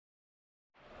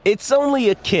It's only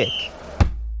a kick,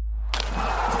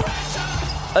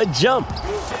 a jump,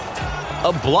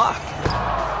 a block.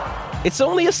 It's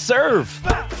only a serve.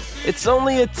 It's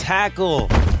only a tackle,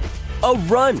 a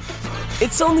run.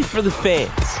 It's only for the fans.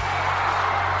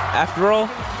 After all,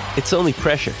 it's only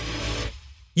pressure.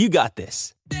 You got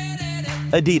this.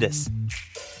 Adidas.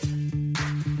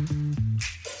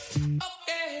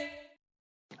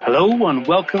 Hello and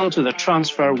welcome to the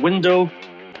Transfer Window,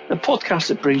 the podcast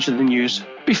that brings you the news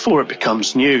before it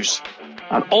becomes news.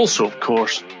 And also, of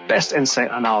course, best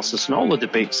insight analysis on all the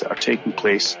debates that are taking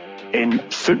place in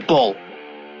football.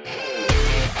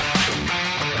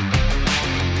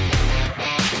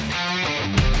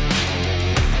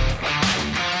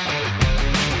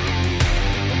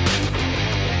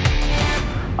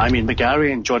 I'm Ian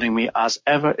McGarry, and joining me as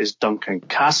ever is Duncan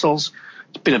Castles.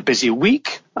 It's been a busy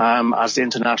week as the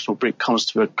international break comes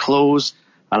to a close.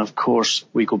 And of course,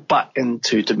 we go back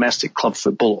into domestic club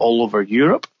football all over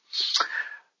Europe.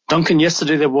 Duncan,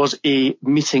 yesterday there was a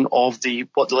meeting of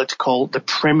what they like to call the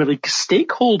Premier League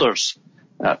stakeholders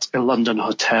at a London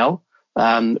hotel,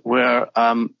 where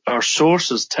our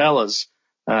sources tell us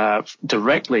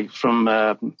directly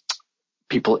from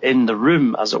people in the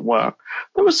room, as it were,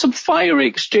 there was some fiery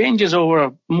exchanges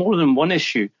over more than one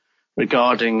issue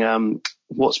regarding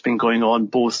what's been going on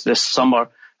both this summer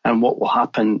and what will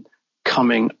happen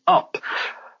coming up.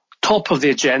 Top of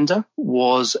the agenda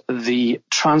was the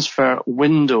transfer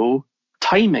window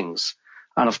timings.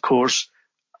 And of course,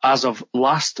 as of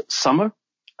last summer,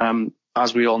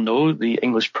 as we all know, the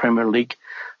English Premier League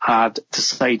had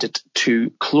decided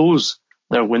to close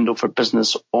their window for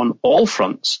business on all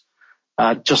fronts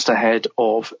just ahead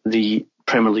of the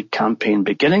Premier League campaign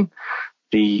beginning.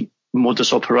 The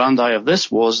modus operandi of this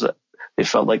was that they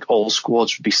felt like all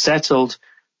squads would be settled,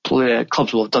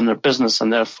 clubs will have done their business,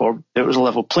 and therefore it was a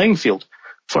level playing field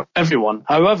for everyone.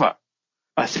 However,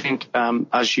 I think,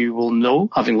 as you will know,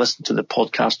 having listened to the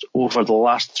podcast over the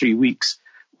last 3 weeks,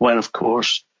 when, of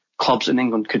course, clubs in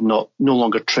England could no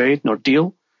longer trade nor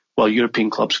deal, while European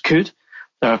clubs could,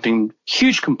 there have been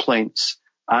huge complaints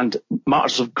and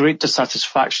matters of great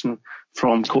dissatisfaction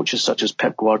from coaches such as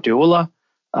Pep Guardiola,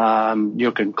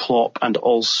 Jurgen Klopp, and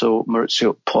also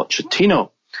Mauricio Pochettino.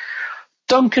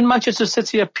 Duncan, Manchester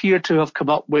City appear to have come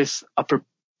up with a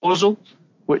proposal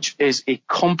which is a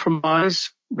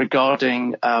compromise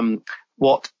regarding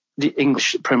what the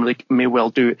English Premier League may well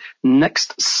do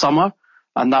next summer,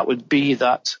 and that would be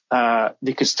that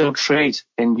they could still trade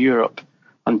in Europe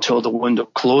until the window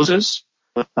closes,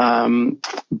 but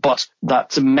that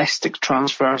domestic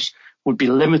transfers would be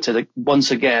limited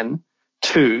once again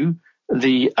to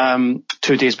the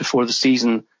 2 days before the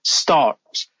season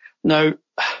starts. Now,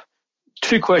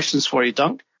 two questions for you,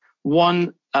 Dunk.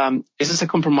 One, is this a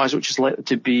compromise which is likely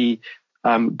to be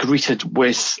greeted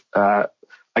with,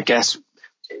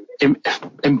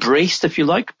 embraced, if you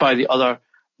like, by the other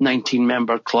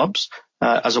 19-member clubs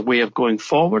as a way of going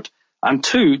forward? And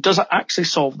two, does it actually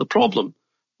solve the problem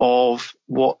of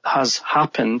what has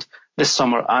happened this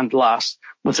summer and last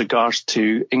with regards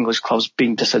to English clubs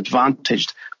being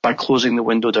disadvantaged by closing the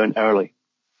window down early?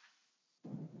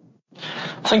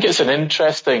 I think it's an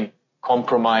interesting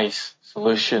compromise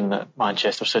solution that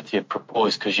Manchester City have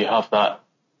proposed, because you have that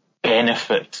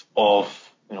benefit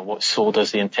of what's sold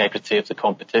as the integrity of the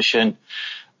competition,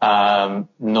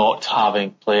 not having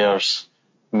players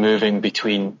moving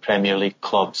between Premier League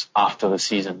clubs after the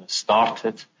season has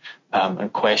started,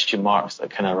 and question marks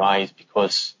that can arise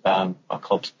because a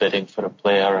club's bidding for a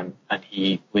player and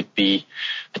he would be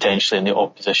potentially in the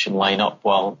opposition lineup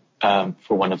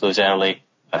for one of those early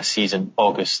season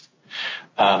August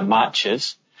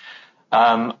matches,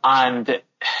 and it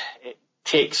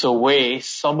takes away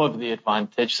some of the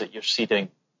advantage that you're ceding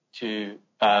to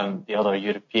the other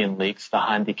European leagues, the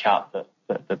handicap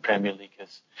that the Premier League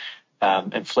has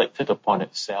inflicted upon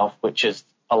itself, which is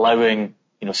allowing,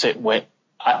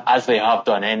 as they have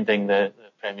done, ending the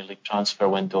Premier League transfer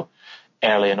window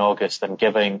early in August and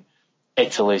giving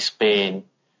Italy, Spain,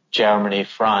 Germany,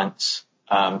 France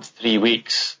 3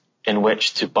 weeks in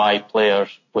which to buy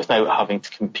players without having to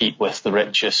compete with the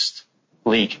richest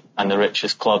league and the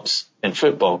richest clubs in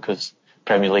football, because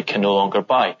Premier League can no longer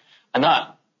buy. And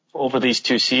that, over these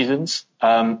 2 seasons,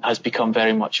 has become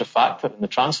very much a factor in the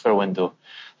transfer window.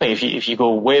 I think if you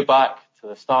go way back to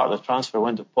the start of the transfer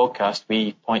window podcast,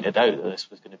 we pointed out that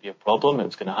this was going to be a problem. It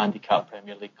was going to handicap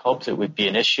Premier League clubs. It would be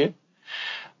an issue.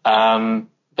 That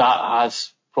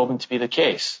has proven to be the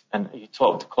case. And you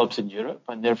talk to clubs in Europe,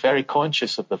 and they're very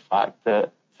conscious of the fact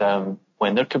that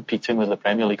when they're competing with the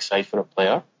Premier League side for a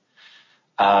player,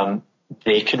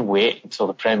 they can wait until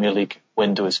the Premier League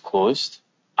window is closed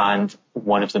and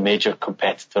one of the major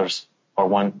competitors, or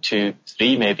 1, 2,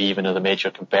 3 maybe even of the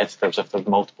major competitors, if there's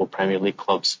multiple Premier League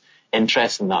clubs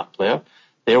interested in that player,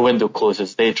 their window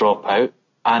closes, they drop out,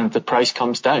 and the price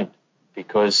comes down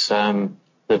because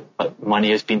the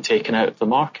money has been taken out of the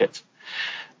market.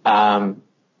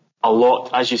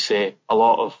 As you say, a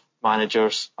lot of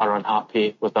managers are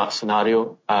unhappy with that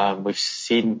scenario. We've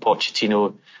seen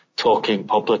Pochettino talking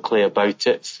publicly about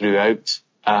it throughout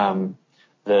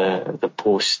the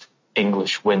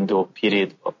post-English window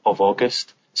period of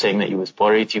August, saying that he was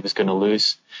worried he was going to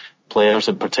lose players,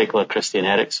 in particular Christian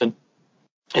Eriksen,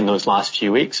 in those last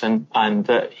few weeks, and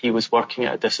that he was working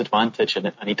at a disadvantage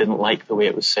and he didn't like the way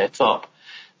it was set up.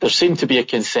 There seemed to be a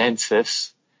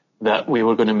consensus that we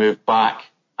were going to move back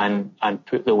and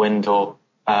put the window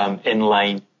in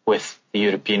line with the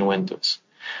European windows.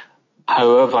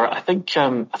 However, I think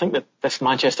that this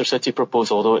Manchester City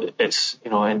proposal, although it's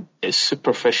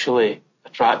superficially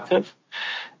attractive,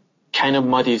 kind of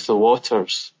muddies the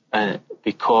waters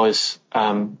because,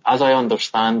 as I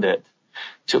understand it,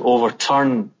 to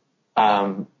overturn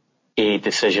a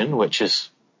decision, which is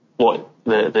what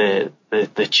the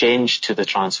change to the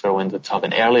transfer window, to have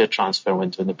an earlier transfer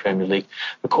window in the Premier League,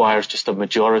 requires just a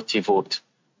majority vote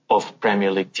of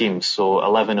Premier League teams. So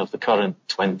 11 of the current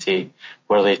 20,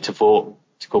 were they to vote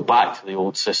to go back to the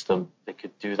old system, they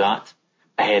could do that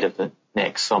ahead of the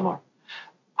next summer.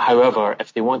 However,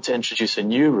 if they want to introduce a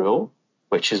new rule,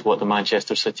 which is what the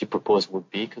Manchester City proposal would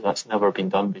be, because that's never been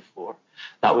done before,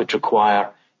 that would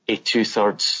require a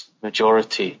 2/3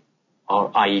 majority,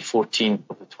 or i.e. 14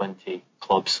 of the 20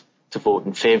 clubs to vote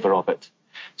in favour of it.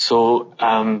 So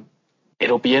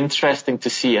it'll be interesting to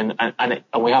see, and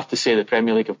we have to say the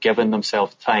Premier League have given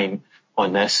themselves time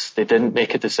on this. They didn't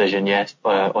make a decision yet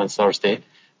on Thursday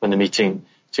when the meeting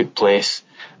took place.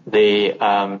 They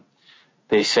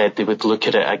said they would look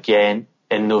at it again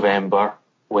in November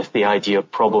with the idea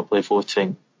of probably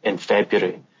voting in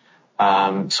February.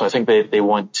 So I think they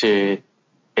want to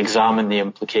examine the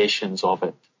implications of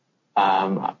it.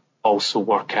 Also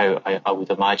work out, I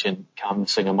would imagine,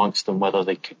 canvassing amongst them whether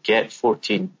they could get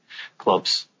 14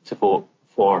 clubs to vote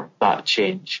for that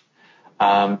change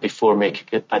before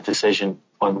making a decision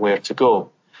on where to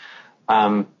go.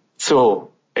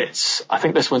 So I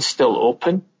think this one's still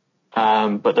open,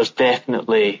 but there's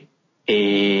definitely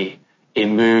a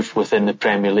move within the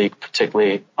Premier League,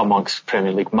 particularly amongst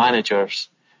Premier League managers,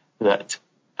 that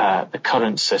the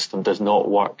current system does not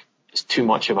work. It's too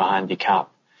much of a handicap.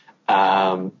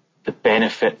 The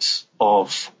benefits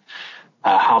of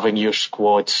having your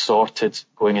squad sorted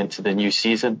going into the new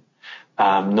season,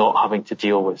 not having to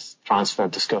deal with transfer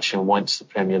discussion once the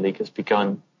Premier League has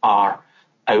begun, are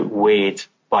outweighed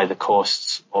by the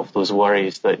costs of those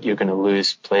worries that you're going to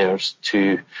lose players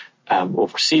to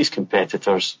overseas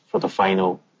competitors for the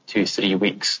final 2-3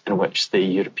 weeks in which the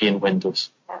European windows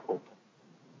are open.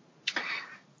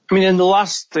 I mean, in the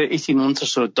last 18 months or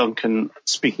so, Duncan,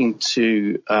 speaking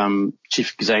to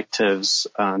chief executives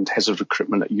and heads of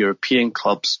recruitment at European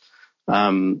clubs,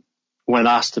 when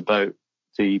asked about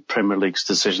the Premier League's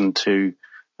decision to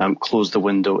close the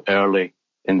window early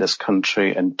in this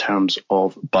country in terms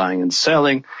of buying and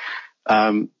selling,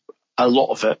 a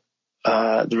lot of it,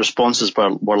 the responses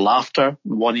were laughter.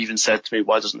 One even said to me,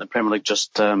 why doesn't the Premier League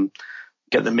just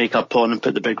get the makeup on and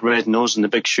put the big red nose and the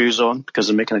big shoes on because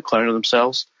they're making a clown of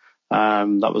themselves?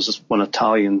 That was just one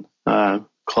Italian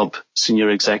club senior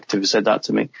executive who said that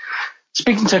to me.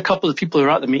 Speaking to a couple of people who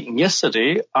were at the meeting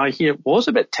yesterday, I hear it was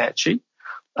a bit tetchy.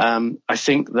 I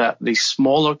think that the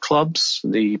smaller clubs,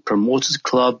 the promoted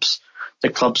clubs, the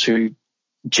clubs who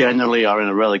generally are in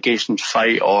a relegation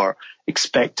fight or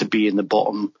expect to be in the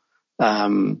bottom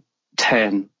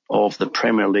 10 of the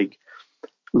Premier League,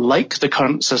 like the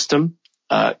current system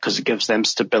because it gives them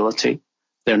stability.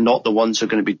 They're not the ones who are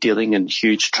going to be dealing in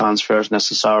huge transfers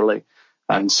necessarily,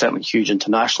 and certainly huge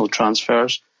international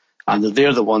transfers. And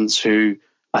they're the ones who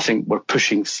I think were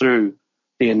pushing through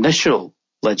the initial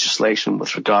legislation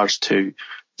with regards to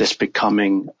this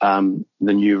becoming the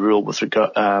new rule with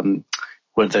regard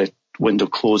where the window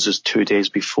closes 2 days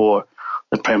before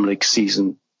the Premier League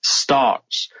season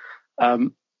starts.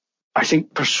 I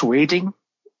think persuading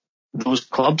those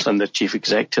clubs and the chief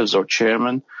executives or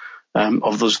chairman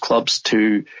of those clubs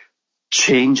to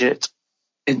change it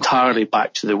entirely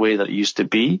back to the way that it used to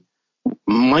be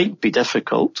might be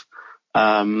difficult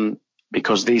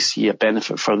because they see a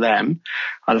benefit for them.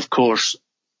 And of course,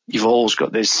 you've always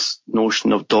got this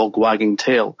notion of dog wagging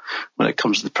tail when it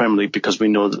comes to the Premier League, because we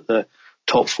know that the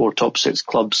top 4, top 6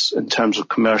 clubs in terms of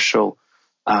commercial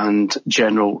and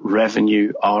general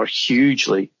revenue are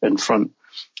hugely in front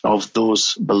of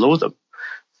those below them.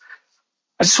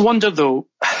 I just wonder, though,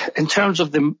 in terms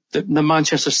of the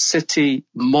Manchester City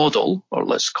model, or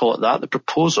let's call it that, the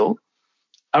proposal,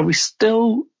 are we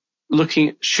still looking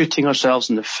at shooting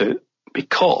ourselves in the foot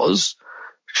because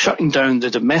shutting down the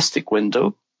domestic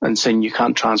window and saying you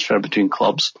can't transfer between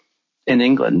clubs in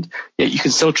England, yet you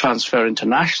can still transfer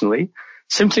internationally,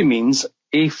 simply means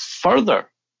a further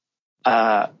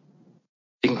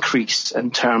increase in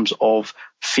terms of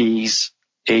fees,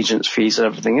 agents' fees and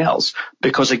everything else,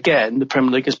 because again the Premier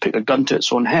League has put a gun to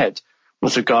its own head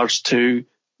with regards to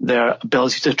their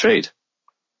ability to trade.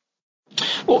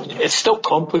 Well, it's still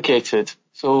complicated.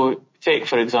 So take,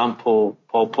 for example,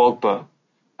 Paul Pogba,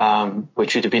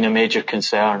 which would have been a major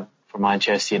concern for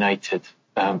Manchester United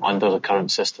under the current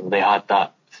system. They had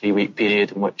that 3-week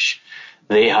period in which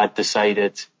they had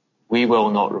decided, we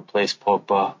will not replace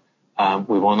Pogba,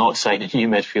 we will not sign a new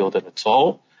midfielder at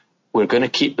all, we're going to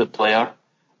keep the player.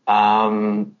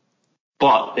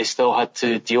 But they still had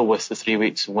to deal with the 3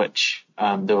 weeks in which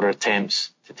there were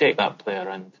attempts to take that player,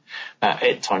 and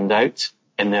it turned out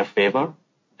in their favour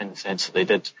in the sense that they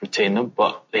did retain them.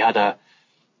 But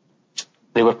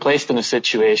they were placed in a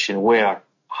situation where,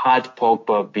 had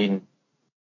Pogba been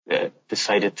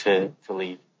decided to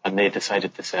leave and they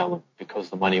decided to sell him because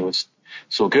the money was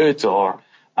so good, or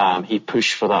he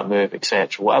pushed for that move,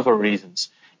 etc., whatever reasons,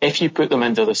 if you put them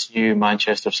into this new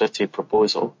Manchester City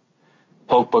proposal,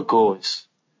 Pogba goes,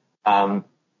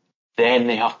 then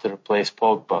they have to replace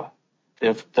Pogba.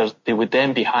 They would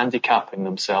then be handicapping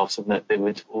themselves in that they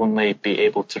would only be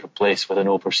able to replace with an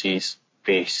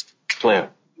overseas-based player.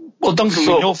 Well, Duncan,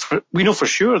 we know for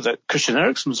sure that Christian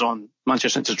Eriksen's on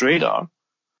Manchester United's radar.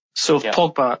 So if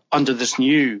Pogba, under this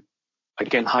new,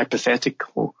 again,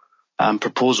 hypothetical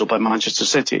proposal by Manchester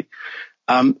City,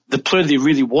 the player they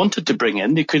really wanted to bring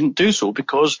in, they couldn't do so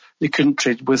because they couldn't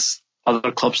trade with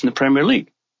other clubs in the Premier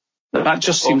League. That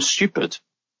just seems stupid.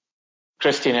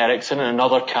 Christian Eriksen, and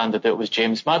another candidate was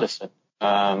James Maddison.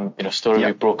 Story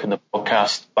we broke in the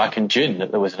podcast back in June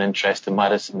that there was an interest in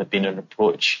Maddison. There'd been an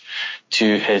approach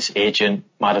to his agent.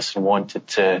 Maddison wanted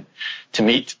to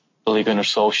meet Ole Gunnar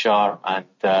Solskjaer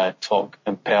and talk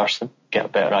in person, get a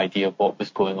better idea of what was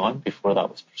going on before that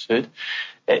was pursued.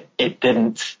 It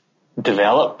didn't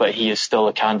develop, but he is still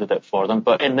a candidate for them.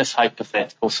 But in this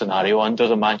hypothetical scenario, under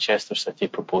the Manchester City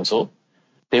proposal,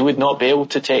 they would not be able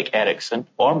to take Eriksen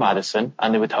or Maddison,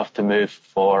 and they would have to move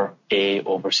for a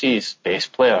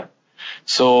overseas-based player.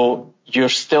 So you're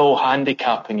still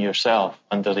handicapping yourself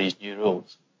under these new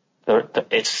rules.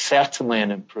 It's certainly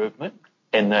an improvement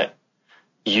in that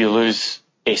you lose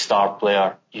a star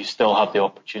player, you still have the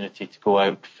opportunity to go out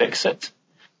and fix it.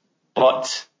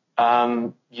 But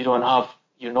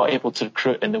you're not able to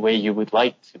recruit in the way you would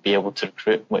like to be able to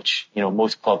recruit, which,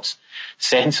 most clubs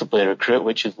sensibly recruit,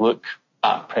 which is look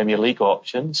at Premier League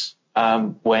options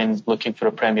when looking for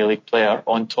a Premier League player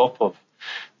on top of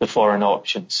the foreign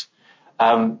options.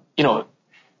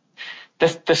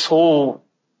 This whole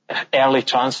early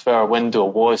transfer window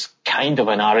was kind of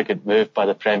an arrogant move by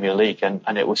the Premier League,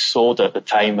 and it was sold at the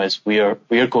time as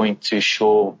we're going to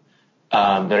show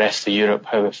the rest of Europe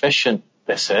how efficient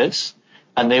this is,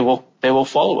 and they will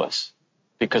follow us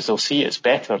because they'll see it's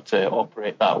better to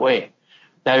operate that way.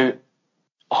 Now,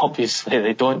 obviously,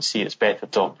 they don't see it's better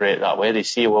to operate that way. They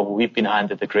see, well, we've been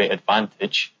handed a great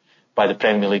advantage by the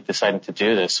Premier League deciding to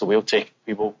do this, so we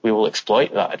will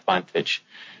exploit that advantage.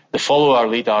 The follow our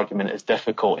lead argument is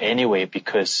difficult anyway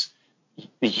because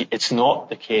it's not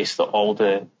the case that all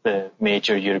the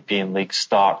major European leagues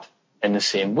start in the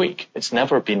same week. It's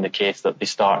never been the case that they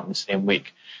start in the same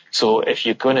week. So if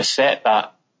you're going to set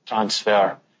that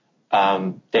transfer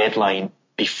deadline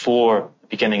before the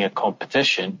beginning of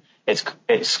competition,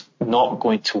 it's not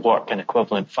going to work in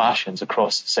equivalent fashions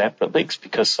across the separate leagues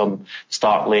because some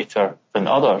start later than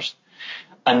others.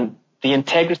 And the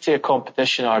integrity of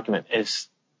competition argument is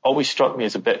always struck me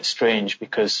as a bit strange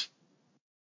because,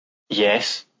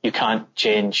 yes, you can't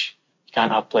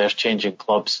have players changing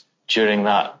clubs during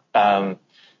that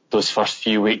those first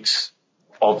few weeks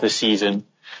of the season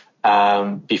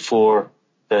before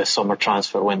the summer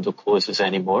transfer window closes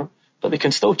anymore. But they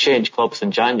can still change clubs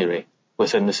in January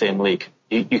within the same league.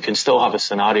 You can still have a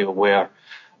scenario where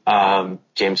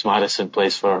James Maddison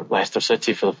plays for Leicester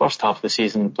City for the first half of the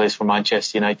season, plays for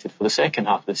Manchester United for the second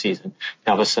half of the season.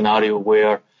 You have a scenario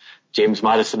where James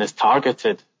Maddison is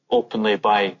targeted openly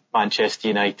by Manchester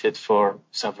United for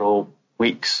several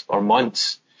weeks or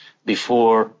months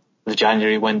before the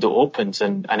January window opens,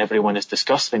 and everyone is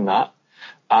discussing that.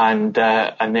 In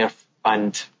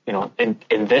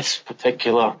this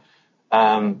particular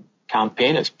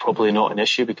campaign, it's probably not an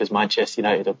issue because Manchester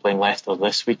United are playing Leicester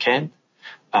this weekend.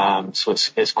 So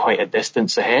it's quite a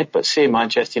distance ahead. But say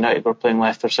Manchester United were playing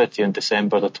Leicester City on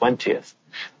December the 20th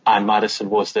and Maddison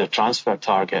was their transfer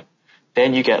target,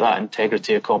 then you get that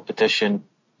integrity of competition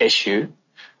issue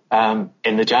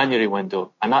in the January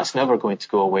window, and that's never going to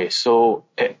go away. So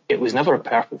it was never a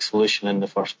perfect solution in the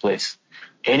first place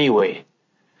anyway.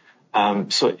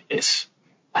 So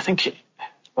I think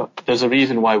there's a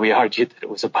reason why we argued that it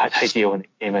was a bad idea when it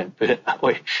came in, put it that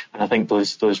way. And I think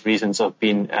those reasons have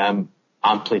been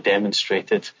amply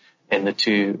demonstrated in the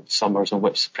 2 summers in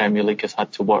which the Premier League has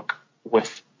had to work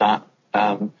with that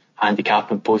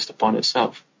handicap imposed upon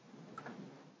itself.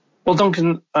 Well,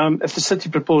 Duncan, if the City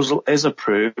proposal is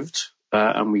approved,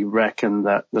 and we reckon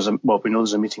that we know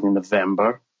there's a meeting in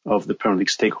November of the Premier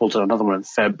League stakeholder, another one in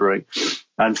February,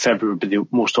 and February would be the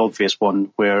most obvious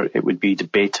one where it would be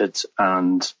debated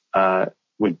and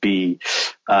would be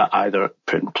either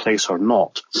put in place or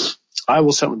not. I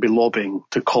will certainly be lobbying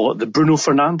to call it the Bruno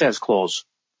Fernandes clause,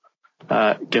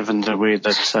 given the way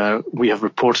that we have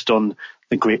reported on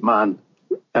the great man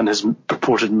and his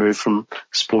purported move from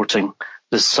Sporting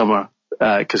this summer,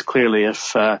 because clearly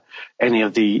if any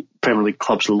of the Premier League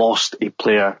clubs lost a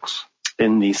player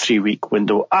in the 3-week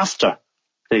window after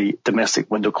the domestic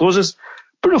window closes,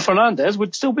 Bruno Fernandes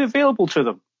would still be available to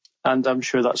them. And I'm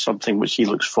sure that's something which he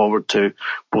looks forward to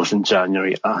both in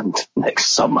January and next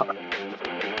summer.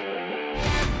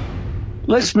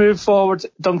 Let's move forward,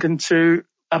 Duncan, to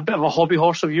a bit of a hobby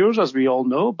horse of yours, as we all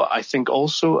know, but I think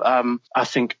also,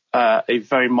 a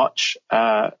very much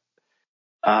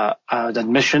an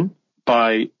admission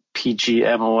by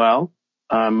PGMOL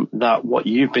that what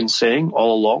you've been saying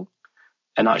all along,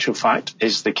 in actual fact,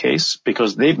 is the case,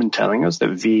 because they've been telling us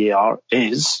that VAR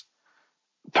is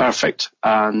perfect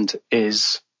and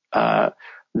is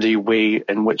the way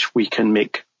in which we can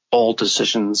make all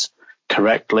decisions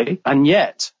correctly. And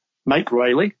yet, Mike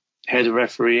Riley, head of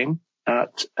refereeing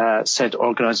at said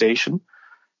organisation,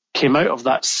 came out of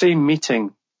that same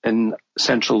meeting in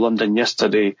central London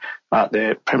yesterday at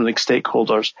the Premier League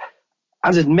stakeholders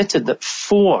and admitted that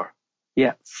 4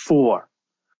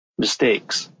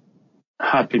 mistakes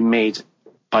had been made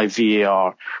by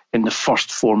VAR in the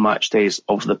first 4 match days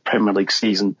of the Premier League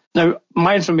season. Now,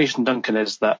 my information, Duncan,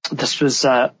 is that this was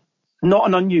not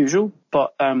an unusual,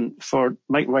 but for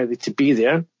Mike Riley to be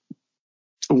there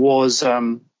was,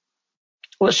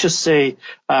 let's just say,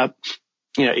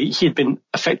 he had been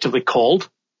effectively called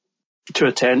to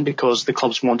attend because the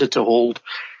clubs wanted to hold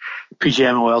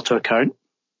PGMOL to account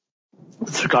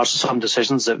with regards to some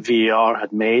decisions that VAR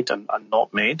had made and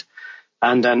not made.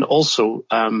 And then also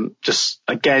just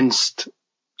against,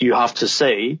 you have to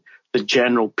say, the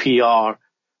general PR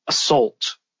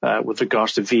assault with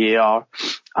regards to VAR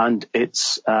and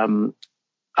its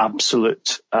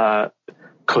absolute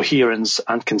coherence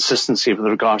and consistency with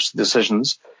regards to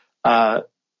decisions.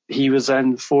 He was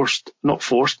then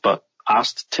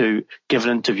asked to give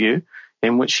an interview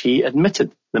in which he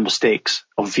admitted the mistakes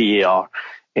of VAR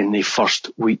in the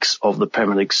first weeks of the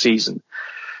Premier League season.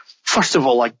 First of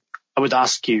all, I would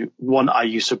ask you, one, are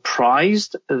you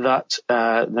surprised that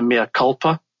the mea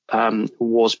culpa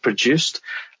was produced?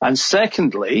 And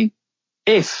secondly,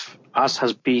 if, as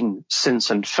has been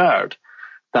since inferred,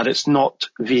 that it's not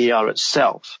VAR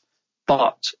itself,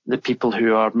 but the people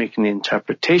who are making the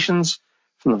interpretations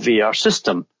from the VAR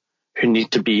system who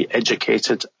need to be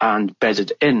educated and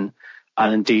bedded in,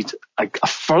 and indeed a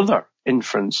further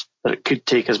inference that it could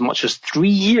take as much as 3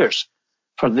 years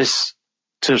for this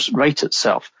to right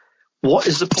itself. What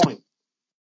is the point,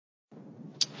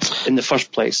 in the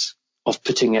first place, of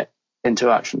putting it into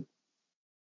action?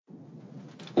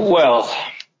 Well,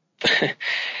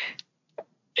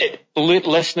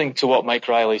 listening to what Mike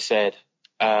Riley said,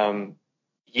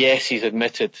 yes, he's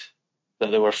admitted that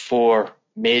there were 4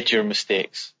 major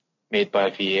mistakes made by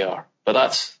VAR, but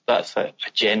that's a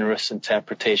generous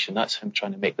interpretation. That's him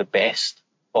trying to make the best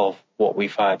of what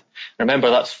we've had.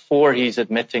 Remember, that's 4 he's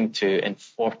admitting to in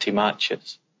 40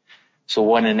 matches. So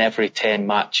 1 in every 10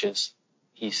 matches,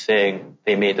 he's saying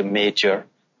they made a major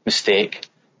mistake.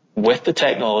 With the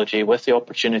technology, with the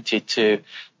opportunity to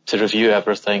review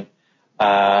everything,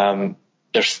 they're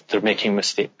making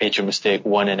major mistake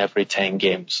 1 in every 10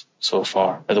 games so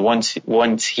far. Now, the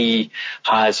ones he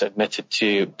has admitted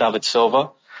to: David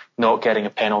Silva not getting a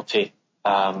penalty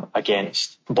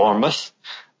against Bournemouth,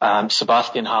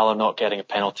 Sebastian Haller not getting a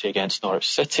penalty against Norwich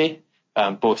City,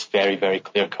 both very, very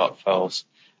clear-cut fouls.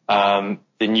 The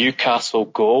Newcastle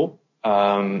goal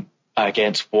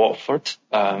against Watford,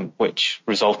 which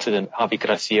resulted in Javi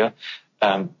Gracia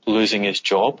losing his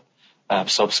job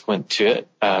subsequent to it,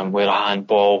 where a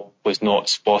handball was not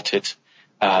spotted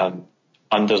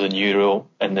under the new rule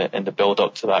in the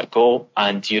build-up to that goal,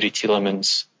 and Yuri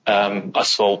Tielemans'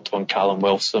 assault on Callum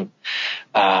Wilson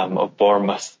of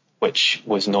Bournemouth, which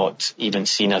was not even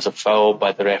seen as a foul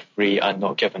by the referee and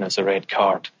not given as a red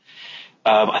card.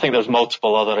 I think there's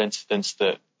multiple other incidents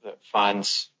that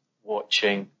fans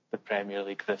watching the Premier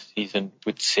League this season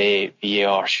would say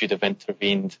VAR should have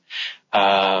intervened. You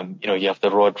have the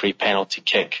Rodri penalty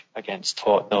kick against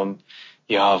Tottenham.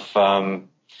 You have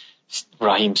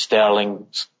Raheem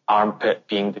Sterling's armpit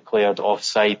being declared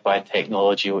offside by a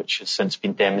technology which has since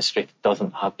been demonstrated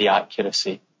doesn't have the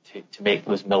accuracy to make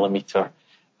those millimetre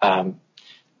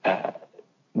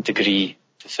degree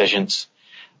decisions.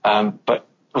 But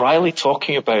Riley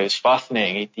talking about is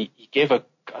fascinating. He gave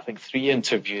I think 3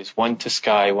 interviews, one to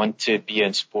Sky, one to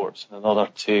BN Sports, and another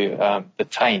to The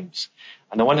Times.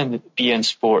 And the one in the BN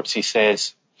Sports, he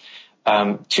says,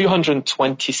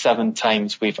 227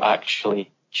 times we've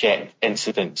actually checked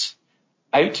incidents.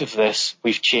 Out of this,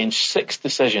 we've changed 6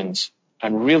 decisions,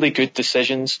 and really good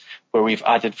decisions where we've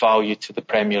added value to the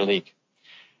Premier League.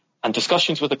 And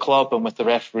discussions with the club and with the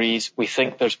referees, we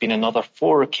think there's been another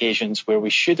 4 occasions where we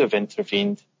should have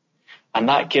intervened. And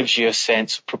that gives you a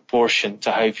sense of proportion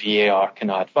to how VAR can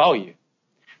add value.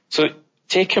 So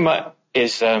take him at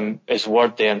his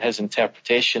word there and his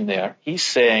interpretation there. He's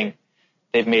saying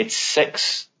they've made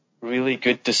 6 really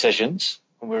good decisions.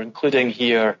 And we're including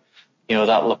here,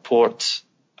 that Laporte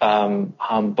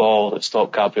handball that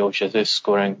stopped Gabriel Jesus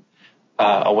scoring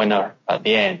a winner at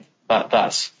the end.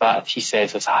 That he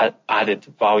says has added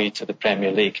value to the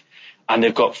Premier League. And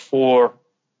they've got 4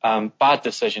 bad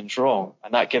decisions wrong.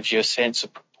 And that gives you a sense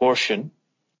of proportion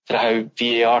to how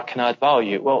VAR can add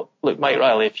value. Well, look, Mike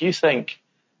Riley, if you think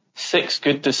 6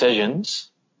 good decisions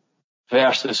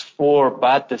versus 4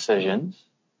 bad decisions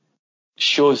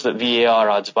shows that VAR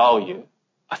adds value,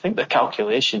 I think the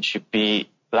calculation should be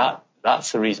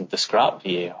that's the reason to scrap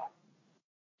VAR.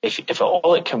 If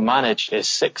all it can manage is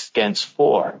 6 against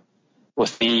 4,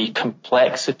 with the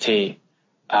complexity,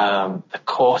 the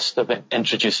cost of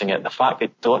introducing it, the fact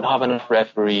they don't have enough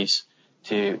referees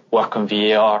to work on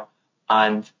VAR,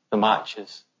 and the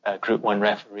matches, Group 1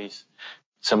 referees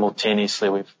simultaneously.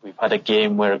 We've had a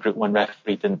game where a Group 1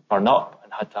 referee didn't turn up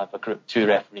and had to have a Group 2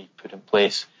 referee put in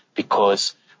place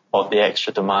because of the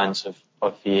extra demands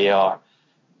of VAR.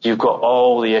 You've got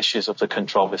all the issues of the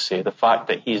controversy, the fact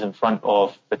that he's in front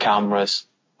of the cameras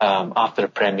after a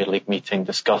Premier League meeting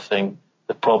discussing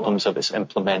the problems of its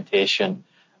implementation.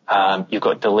 You've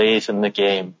got delays in the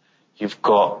game. You've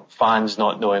got fans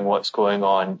not knowing what's going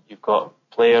on. You've got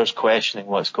players questioning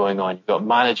what's going on. You've got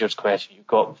managers questioning. You've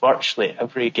got virtually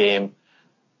every game.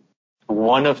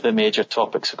 One of the major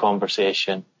topics of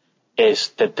conversation is,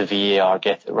 did the VAR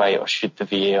get it right, or should the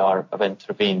VAR have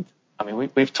intervened? I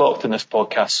mean, we've talked in this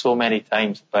podcast so many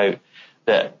times about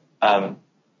the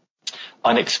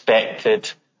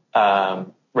unexpected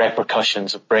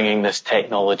repercussions of bringing this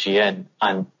technology in,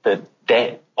 and the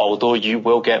debt. Although you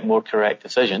will get more correct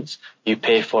decisions, you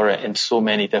pay for it in so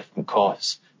many different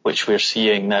costs, which we're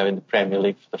seeing now in the Premier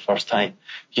League for the first time.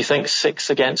 Do you think 6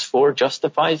 against 4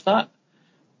 justifies that?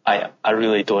 I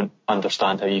really don't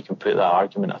understand how you can put that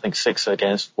argument. I think 6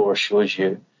 against 4 shows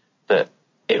you that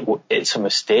it's a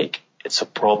mistake, it's a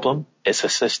problem, it's a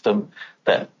system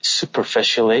that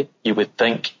superficially you would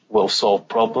think will solve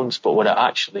problems, but what it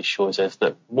actually shows is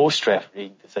that most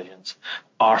refereeing decisions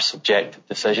are subjective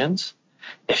decisions.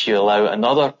 If you allow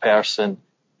another person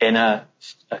in a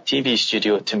TV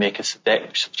studio to make a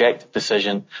subjective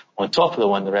decision on top of the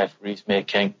one the referee's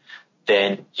making,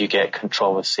 then you get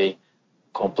controversy,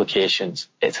 complications.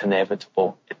 It's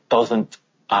inevitable. It doesn't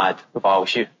add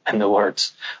value. In the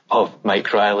words of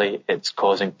Mike Riley, it's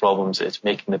causing problems. It's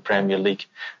making the Premier League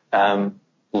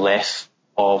less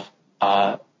of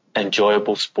an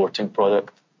enjoyable sporting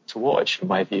product to watch, in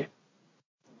my view.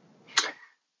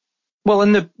 Well,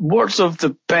 in the words of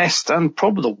the best and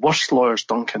probably the worst lawyers,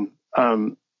 Duncan,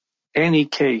 any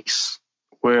case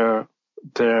where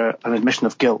an admission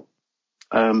of guilt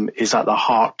is at the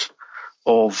heart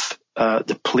of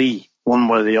the plea, one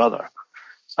way or the other.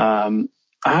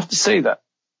 I have to say that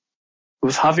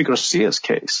with Javi Gracia's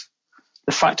case,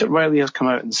 the fact that Riley has come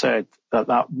out and said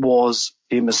that was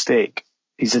a mistake,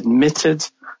 he's admitted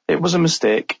it was a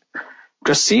mistake.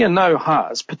 Gracia now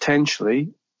has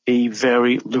potentially a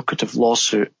very lucrative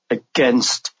lawsuit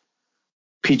against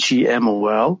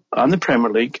PGMOL and the Premier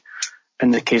League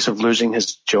in the case of losing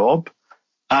his job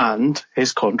and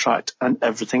his contract and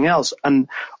everything else. And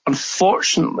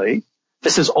unfortunately,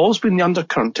 this has always been the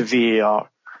undercurrent to VAR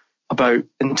about,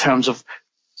 in terms of,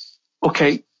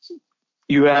 okay,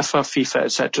 UEFA, FIFA,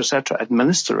 etc.,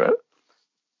 administer it,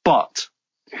 but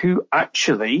who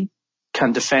actually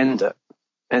can defend it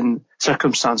in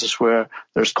circumstances where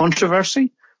there's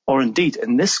controversy, or indeed,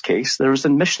 in this case, there is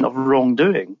admission of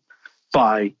wrongdoing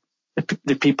by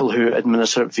the people who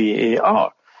administer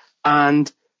VAR.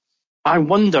 And I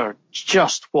wonder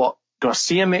just what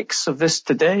Garcia makes of this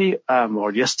today,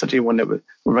 or yesterday when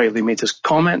Riley made his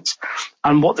comments,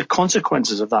 and what the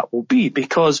consequences of that will be,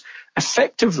 because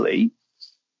effectively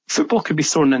football could be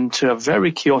thrown into a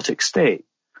very chaotic state,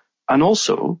 and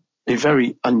also a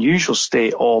very unusual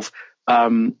state of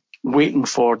waiting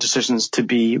for decisions to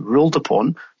be ruled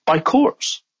upon by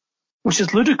courts, which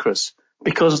is ludicrous,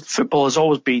 because football has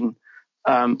always been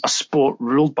a sport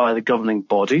ruled by the governing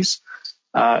bodies,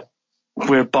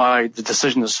 whereby the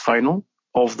decision is final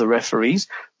of the referees.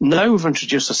 Now we've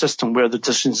introduced a system where the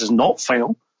decision is not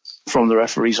final from the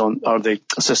referees or the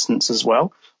assistants as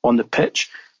well on the pitch.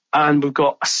 And we've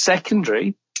got a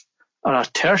secondary or a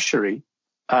tertiary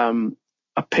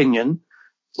opinion,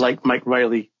 like Mike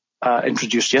Riley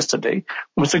introduced yesterday,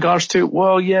 with regards to,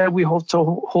 well, yeah, we have to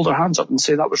hold our hands up and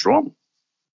say that was wrong.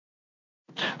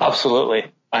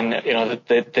 Absolutely. And,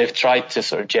 they've tried to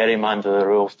sort of gerrymander the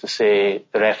rules to say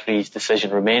the referee's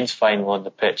decision remains final on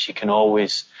the pitch. You can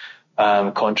always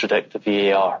contradict the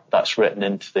VAR. That's written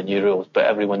into the new rules. But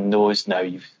everyone knows now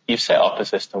you've set up a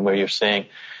system where you're saying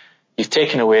you've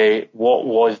taken away what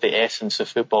was the essence of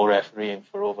football refereeing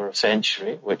for over a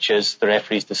century, which is the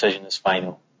referee's decision is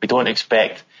final.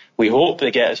 We hope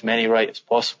they get as many right as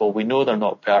possible. We know they're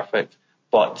not perfect,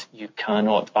 but you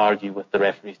cannot argue with the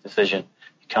referee's decision.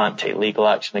 You can't take legal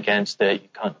action against it. You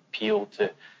can't appeal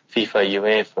to FIFA,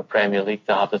 UEFA, Premier League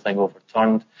to have the thing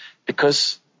overturned,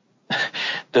 because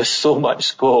there's so much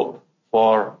scope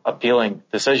for appealing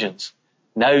decisions.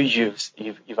 Now you've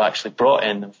actually brought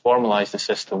in and formalised a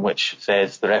system which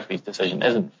says the referee's decision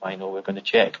isn't final. We're going to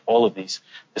check all of these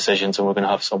decisions, and we're going to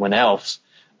have someone else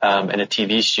in a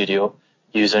TV studio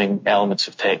using elements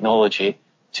of technology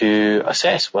to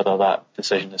assess whether that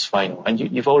decision is final. And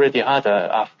you've already had an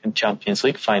African Champions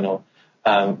League final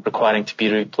requiring to be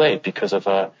replayed because of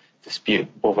a dispute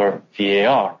over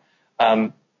VAR.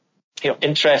 Other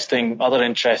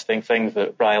interesting things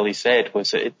that Riley said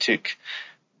was that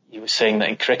he was saying that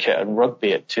in cricket and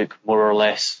rugby it took more or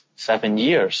less 7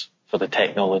 years for the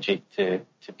technology to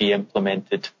be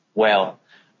implemented well,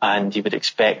 and you would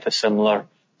expect a similar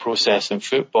process in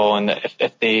football, and that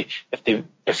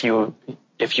if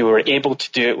you were able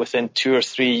to do it within 2 or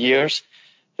 3 years,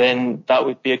 then that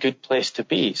would be a good place to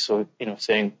be. So,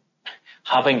 saying,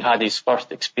 having had his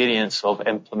first experience of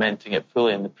implementing it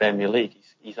fully in the Premier League,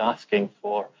 he's asking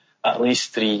for at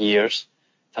least 3 years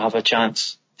to have a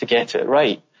chance to get it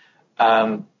right.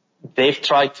 They've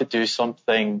tried to do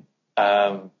something,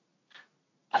 I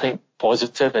think,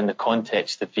 positive in the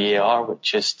context of VAR,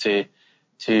 which is to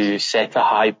set a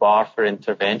high bar for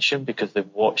intervention, because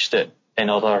they've watched it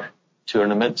in other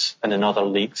tournaments and in other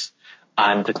leagues,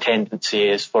 and the tendency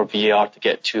is for VAR to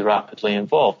get too rapidly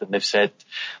involved. And they've said,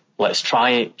 let's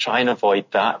try and avoid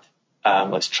that.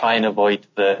 Let's try and avoid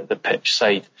the pitch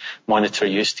side monitor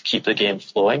use to keep the game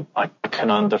flowing. I can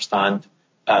understand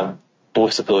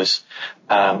both of those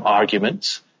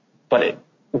arguments, but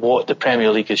what the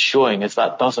Premier League is showing is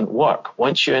that doesn't work.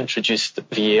 Once you introduce the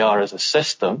VAR as a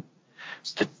system,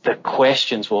 the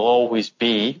questions will always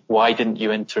be, why didn't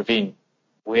you intervene?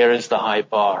 Where is the high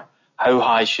bar? How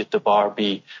high should the bar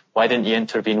be? Why didn't you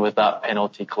intervene with that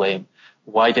penalty claim?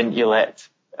 Why didn't you let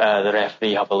the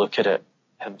referee have a look at it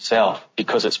himself?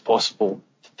 Because it's possible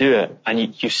to do it.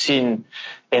 And you've seen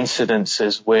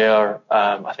incidences where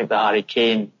I think the Harry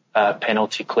Kane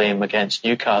penalty claim against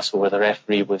Newcastle, where the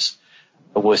referee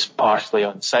was partially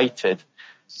unsighted.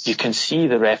 You can see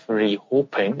the referee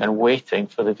hoping and waiting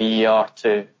for the VAR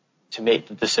to make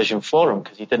the decision for him,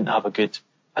 because he didn't have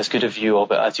as good a view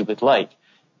of it as he would like.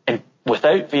 And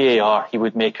without VAR, he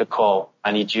would make a call,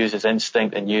 and he'd use his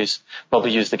instinct and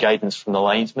probably use the guidance from the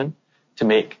linesman to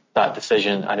make that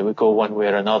decision, and it would go one way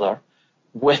or another.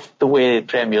 With the way the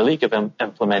Premier League have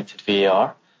implemented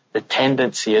VAR, the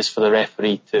tendency is for the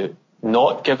referee to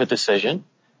not give a decision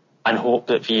and hope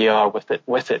that VAR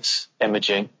with its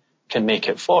imaging can make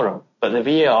it for him. But the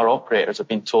VAR operators have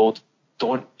been told,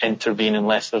 don't intervene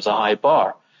unless there's a high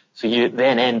bar. So you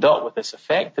then end up with this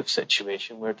effective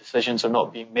situation where decisions are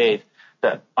not being made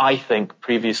that I think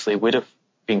previously would have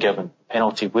been given. A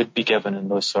penalty would be given in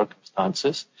those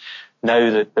circumstances.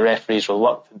 Now that the referee is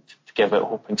reluctant to give it,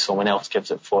 hoping someone else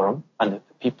gives it for him, and that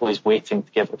the people he's waiting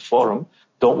to give it for him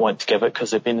don't want to give it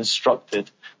because they've been instructed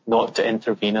not to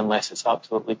intervene unless it's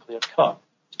absolutely clear cut.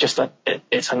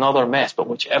 It's another mess, but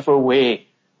whichever way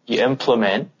you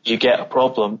implement, you get a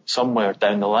problem somewhere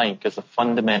down the line, because the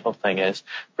fundamental thing is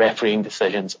refereeing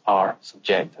decisions are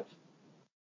subjective.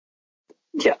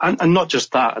 Yeah, and not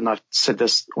just that, and I've said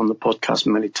this on the podcast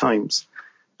many times,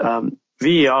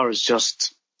 VAR is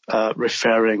just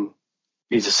referring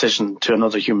a decision to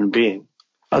another human being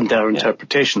and their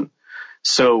interpretation.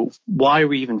 So why are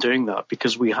we even doing that?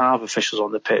 Because we have officials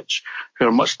on the pitch who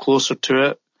are much closer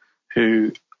to it,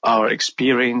 who are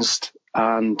experienced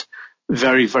and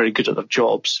very, very good at their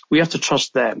jobs. We have to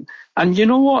trust them. And you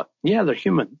know what? Yeah, they're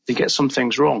human. They get some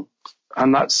things wrong.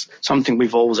 And that's something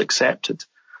we've always accepted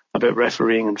about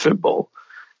refereeing in football.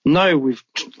 Now we've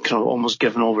kind of almost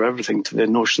given over everything to the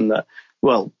notion that,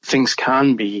 well, things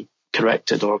can be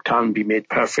corrected or can be made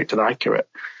perfect and accurate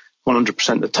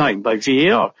 100% of the time by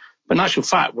VAR. But in actual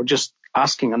fact, we're just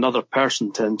asking another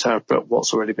person to interpret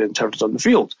what's already been interpreted on the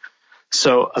field.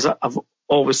 So as I've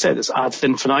always said, it's ad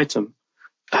infinitum.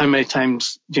 How many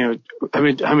times, how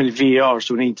many VARs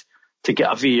do we need to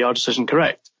get a VAR decision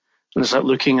correct? And it's like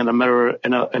looking in a mirror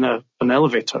in an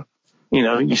elevator.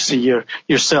 You see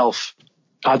yourself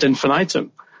ad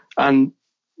infinitum, and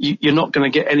you're not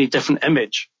going to get any different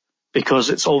image because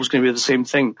it's always going to be the same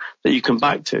thing that you come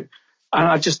back to. And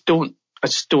I just don't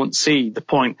see the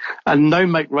point. And now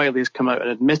Mike Riley has come out and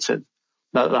admitted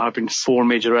that there have been 4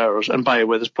 major errors. And by the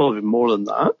way, there's probably more than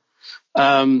that.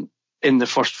 In the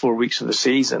first 4 weeks of the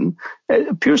season, it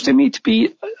appears to me to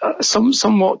be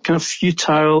somewhat kind of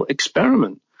futile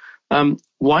experiment.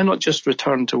 Why not just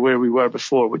return to where we were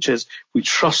before, which is we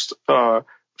trust our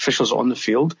officials on the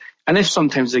field, and if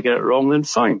sometimes they get it wrong, then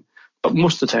fine. But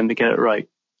most of the time they get it right.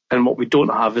 And what we don't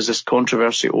have is this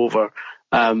controversy over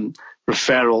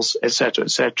referrals, etc.,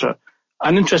 etc.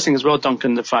 And interesting as well,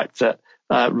 Duncan, the fact that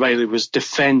Riley was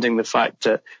defending the fact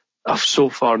that so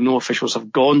far no officials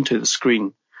have gone to the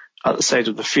screen at the side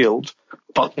of the field,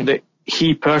 but that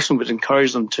he personally would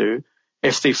encourage them to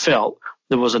if they felt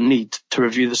there was a need to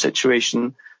review the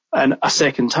situation and a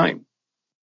second time.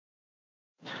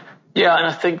 Yeah, and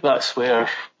I think that's where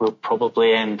we'll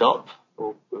probably end up.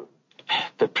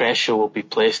 The pressure will be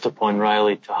placed upon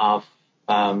Riley to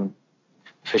have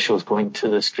officials going to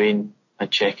the screen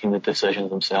and checking the decisions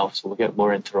themselves, so we'll get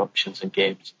more interruptions in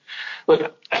games.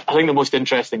 Look, I think the most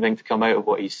interesting thing to come out of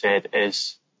what he said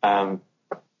is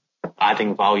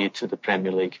adding value to the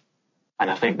Premier League. And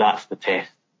I think that's the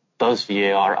test. Does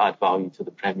VAR add value to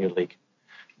the Premier League?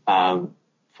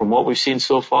 From what we've seen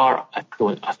so far, I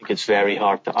think it's very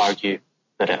hard to argue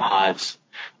that it has.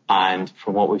 And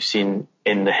from what we've seen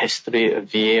in the history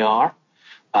of VAR,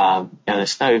 and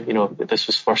it's now, this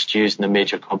was first used in a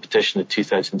major competition, the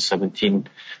 2017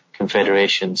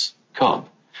 Confederations Cup.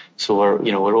 So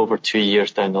we're over 2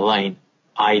 years down the line.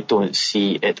 I don't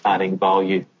see it adding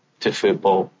value to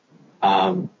football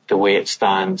the way it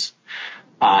stands.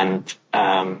 And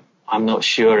I'm not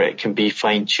sure it can be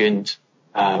fine-tuned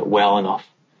well enough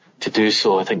to do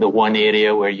so. I think the one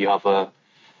area where you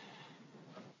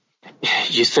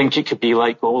think it could be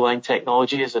like goal line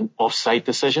technology is in offside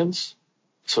decisions.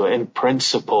 So in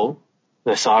principle,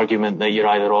 this argument that you're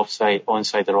either offside,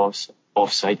 onside or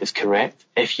offside is correct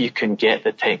if you can get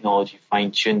the technology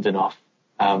fine-tuned enough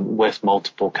with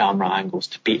multiple camera angles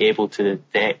to be able to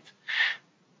detect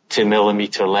to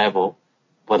millimetre level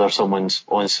whether someone's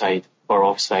onside or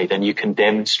offside, and you can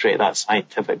demonstrate that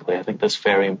scientifically. I think that's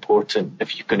very important.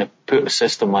 If you're going to put a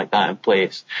system like that in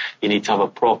place, you need to have a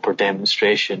proper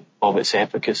demonstration of its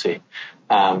efficacy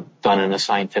done on a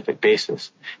scientific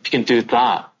basis. If you can do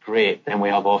that, great, then we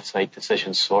have offside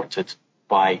decisions sorted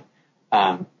by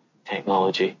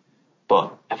technology.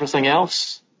 But everything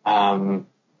else, they're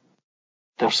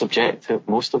subjective.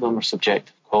 Most of them are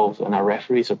subjective calls, and our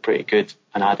referees are pretty good.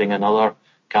 And adding another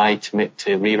guy to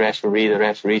re-referee the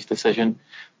referee's decision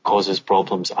causes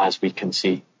problems, as we can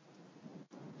see.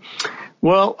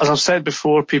 Well, as I've said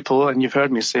before, people, and you've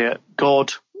heard me say it,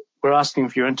 God, we're asking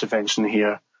for your intervention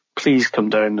here. Please come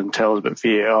down and tell us about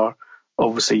VAR.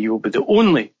 Obviously, you will be the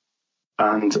only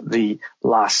and the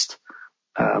last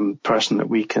person that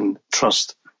we can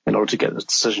trust in order to get the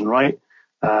decision right.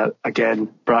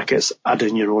 Again, brackets, add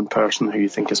in your own person who you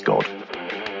think is God.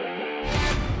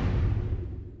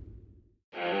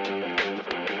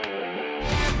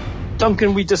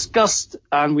 Duncan, we discussed,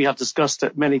 and we have discussed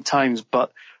it many times,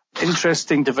 but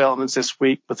interesting developments this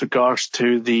week with regards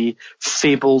to the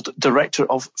fabled director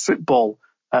of football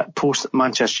post at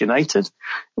Manchester United.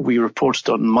 We reported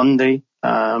on Monday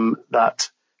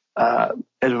that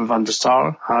Edwin van der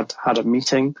Sar had a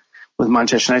meeting with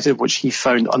Manchester United, which he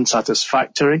found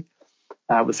unsatisfactory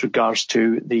with regards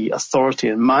to the authority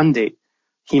and mandate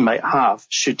he might have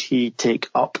should he take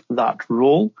up that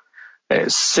role.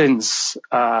 it's since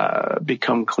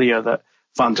become clear that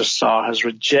Van der Sar has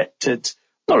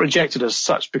not rejected as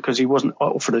such because he wasn't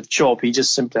offered a job, he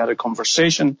just simply had a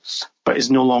conversation, but is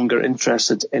no longer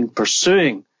interested in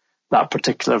pursuing that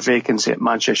particular vacancy at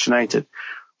Manchester United.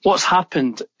 What's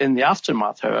happened in the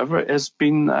aftermath, however, has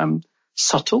been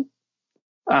subtle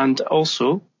and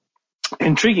also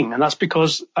intriguing, and that's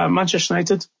because Manchester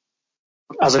United,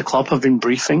 as a club, have been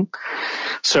briefing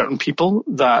certain people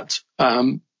that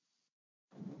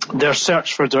their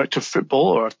search for a director of football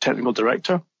or a technical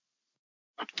director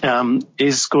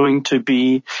is going to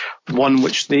be one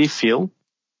which they feel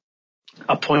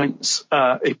appoints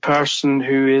a person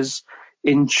who is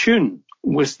in tune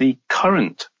with the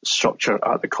current structure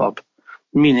at the club,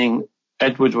 meaning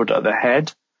Ed Woodward at the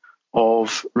head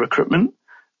of recruitment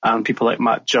and people like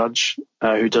Matt Judge,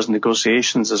 who does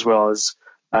negotiations as well as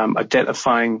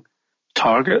identifying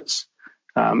targets.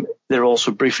 They're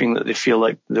also briefing that they feel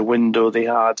like the window they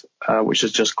had, which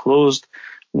has just closed,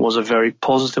 was a very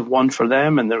positive one for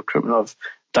them in the recruitment of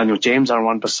Daniel James, Aaron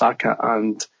Wan-Bissaka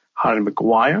and Harry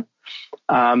Maguire.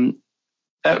 It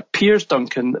appears,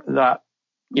 Duncan, that,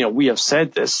 we have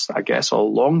said this, I guess, all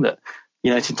along, that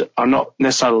United are not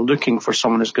necessarily looking for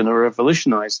someone who's going to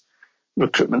revolutionise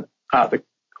recruitment at the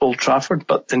Old Trafford,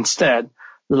 but instead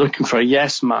they're looking for a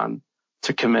yes man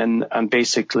to come in and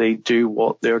basically do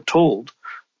what they're told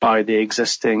by the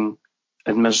existing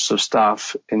administrative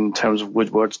staff in terms of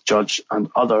Woodward, Judge and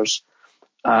others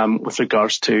with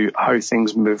regards to how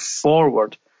things move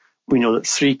forward. We know that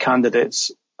 3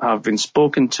 candidates have been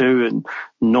spoken to and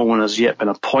no one has yet been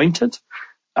appointed.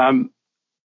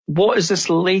 What is this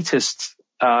latest,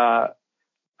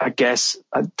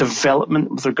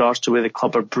 development with regards to where the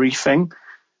club are briefing?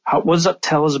 What does that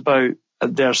tell us about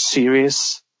their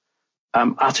serious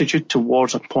attitude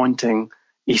towards appointing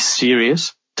a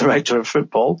serious director of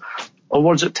football? Or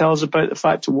what does it tell us about the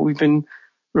fact of what we've been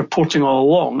reporting all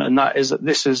along, and that is that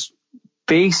this is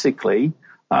basically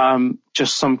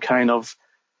just some kind of,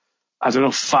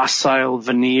 facile,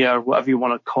 veneer, whatever you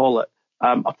want to call it,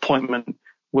 appointment,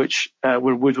 which where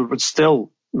Woodward would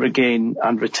still regain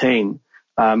and retain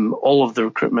all of the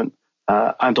recruitment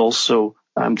and also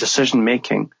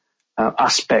decision-making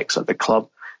aspects at the club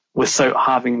without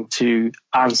having to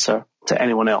answer to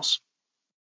anyone else.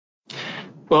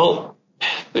 Well,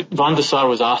 Van der Sar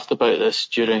was asked about this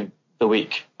during the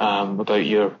week, about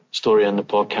your story on the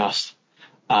podcast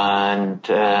and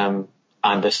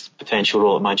this potential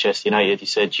role at Manchester United. He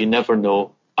said, "You never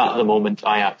know. At the moment,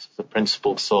 I act as a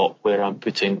principled thought where I'm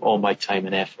putting all my time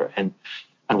and effort in,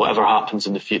 and whatever happens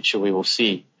in the future, we will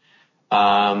see."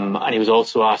 And he was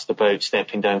also asked about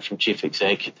stepping down from chief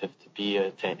executive to be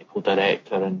a technical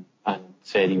director, and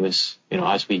said he was,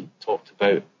 as we talked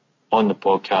about on the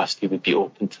podcast, he would be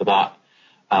open to that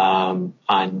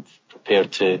and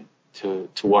prepared to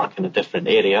work in a different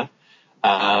area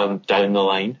down the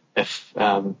line if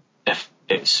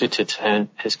it suited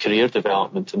his career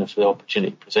development and if the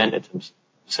opportunity presented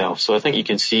himself. So I think you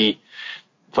can see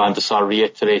Van der Sar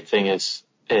reiterating his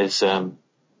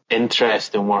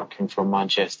interest in working for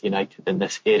Manchester United in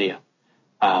this area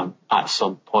at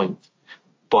some point.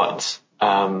 But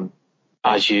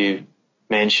as you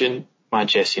mentioned,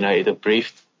 Manchester United have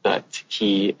briefed that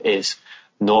he is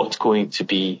not going to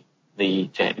be the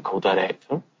technical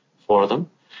director for them.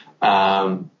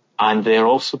 And they're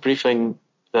also briefing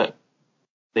that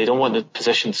they don't want the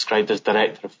position described as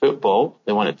director of football.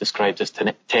 They want it described as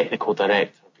technical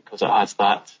director because it has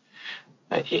that,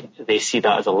 they see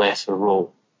that as a lesser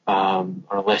role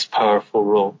or a less powerful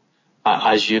role,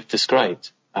 as you've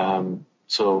described.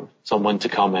 So someone to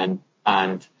come in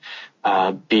and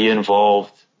be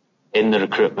involved in the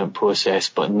recruitment process,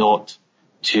 but not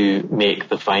to make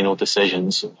the final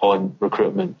decisions on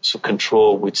recruitment. So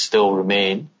control would still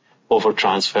remain over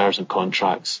transfers and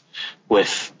contracts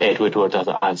with Ed Woodward, as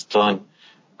it has done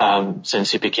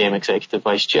since he became executive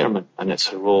vice chairman. And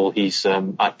it's a role he's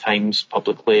at times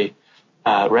publicly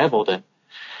revelled in.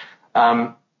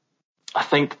 I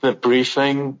think the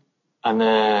briefing and the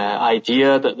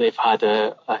idea that they've had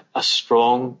a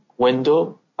strong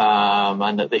window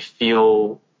and that they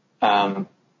feel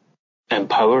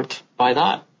empowered by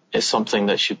that is something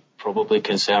that should probably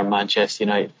concern Manchester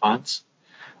United fans.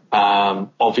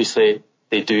 Obviously,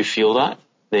 they do feel that.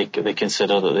 They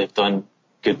consider that they've done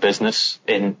good business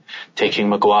in taking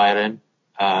Maguire in,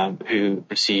 who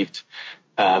received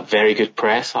very good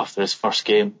press after his first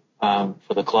game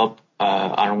for the club.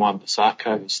 Aaron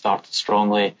Wan-Bissaka, who started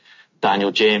strongly.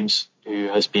 Daniel James, who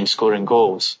has been scoring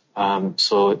goals.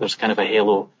 So there's kind of a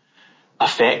halo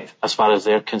effect as far as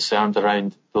they're concerned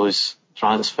around those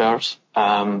transfers.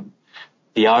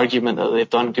 The argument that they've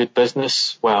done good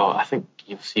business, well, I think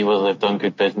you'll see whether they've done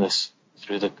good business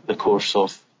through the course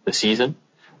of the season,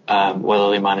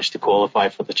 whether they managed to qualify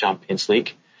for the Champions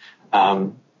League.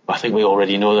 I think we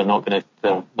already know they're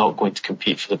not going to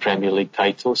compete for the Premier League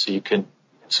title, so you can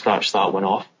scratch that one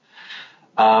off.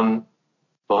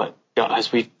 But yeah,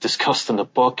 as we discussed in the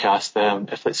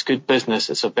podcast, if it's good business,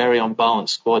 it's a very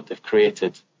unbalanced squad they've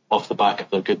created off the back of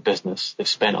their good business. They've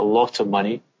spent a lot of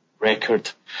money, record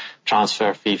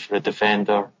transfer fee for a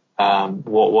defender,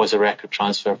 what was a record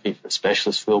transfer fee for a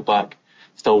specialist fullback,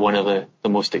 still one of the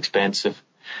most expensive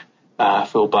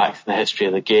fullbacks in the history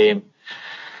of the game.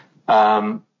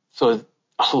 So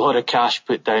a lot of cash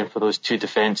put down for those two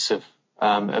defensive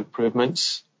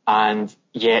improvements, and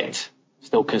yet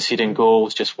still conceding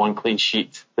goals, just one clean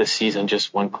sheet this season,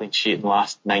 just one clean sheet in the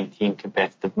last 19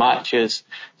 competitive matches,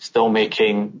 still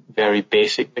making very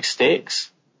basic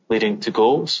mistakes leading to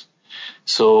goals.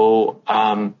 So,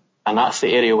 and that's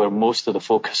the area where most of the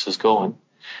focus has gone.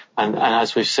 And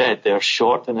as we've said, they're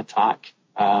short in attack.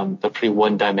 They're pretty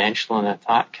one-dimensional in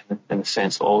attack in the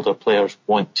sense that all their players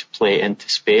want to play into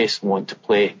space and want to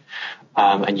play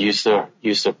and use their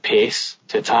pace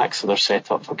to attack, so they're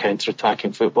set up for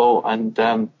counter-attacking football,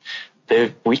 and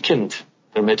they've weakened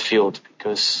their midfield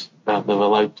because they've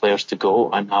allowed players to go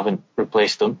and haven't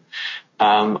replaced them,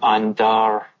 and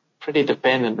are pretty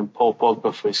dependent on Paul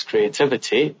Pogba for his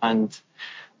creativity, and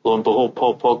lo and behold,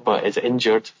 Paul Pogba is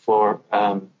injured for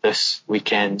this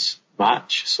weekend's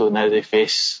match, so now they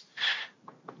face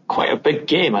quite a big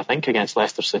game, I think, against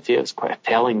Leicester City. It's quite a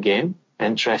telling game,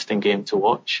 interesting game to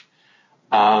watch,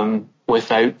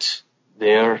 without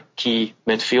their key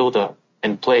midfielder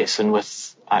in place, and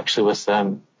with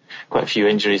quite a few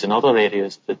injuries in other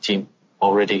areas of the team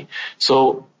already.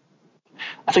 So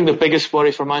I think the biggest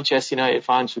worry for Manchester United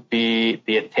fans would be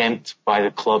the attempt by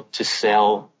the club to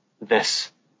sell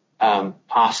this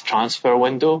past transfer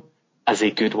window as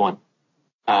a good one.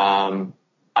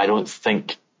 I don't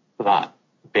think that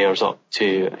bears up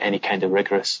to any kind of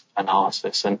rigorous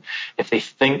analysis. And if they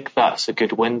think that's a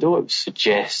good window, it would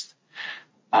suggest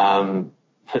that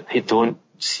they don't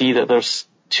see that there's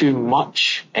too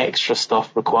much extra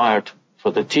stuff required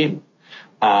for the team.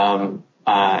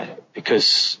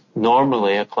 Because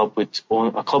normally a club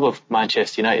of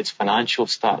Manchester United's financial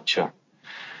stature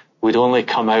would only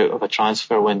come out of a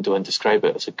transfer window and describe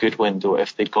it as a good window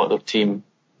if they'd got their team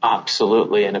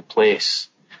absolutely in a place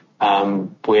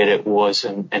where it was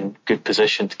in good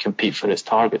position to compete for its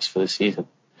targets for the season.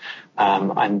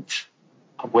 And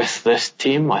with this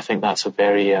team, I think that's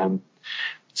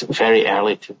it's very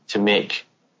early to make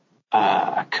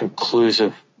a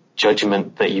conclusive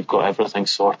judgment that you've got everything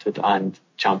sorted and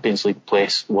Champions League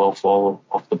place will follow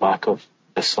off the back of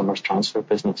this summer's transfer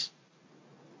business.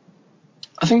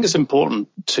 I think it's important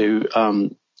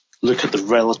to look at the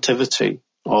relativity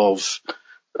of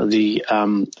the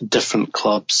different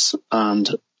clubs and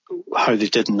how they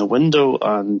did in the window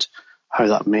and how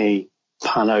that may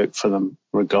pan out for them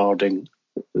regarding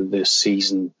the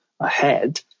season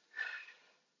ahead.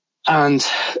 And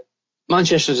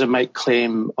Manchester United might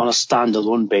claim on a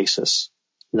standalone basis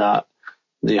that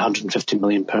the £150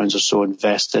 million or so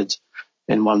invested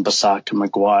in Wan-Bissaka,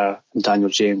 Maguire and Daniel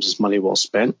James is money well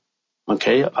spent.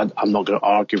 Okay, I'm not going to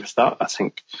argue with that. I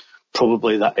think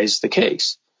probably that is the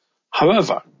case.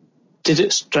 However, did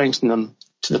it strengthen them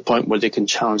to the point where they can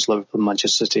challenge Liverpool and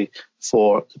Manchester City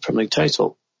for the Premier League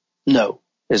title? No,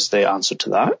 is the answer to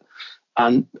that.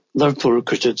 And Liverpool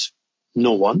recruited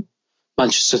no one.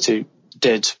 Manchester City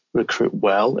did recruit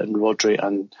well in Rodri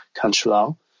and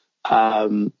Cancelo.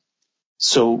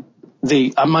 So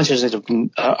Manchester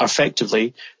United are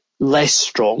effectively less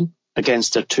strong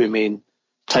against their two main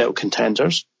title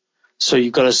contenders. So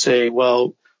you've got to say,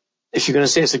 well, if you're going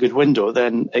to say it's a good window,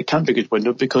 then it can't be a good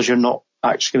window because you're not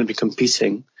actually going to be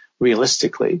competing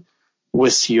realistically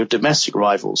with your domestic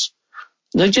rivals.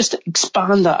 Now just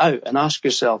expand that out and ask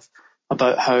yourself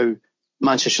about how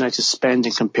Manchester United's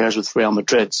spending compares with Real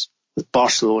Madrid's, with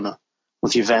Barcelona,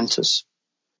 with Juventus,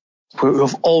 who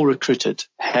have all recruited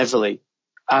heavily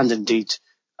and indeed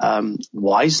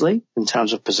wisely in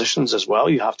terms of positions as well,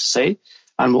 you have to say,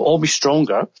 and will all be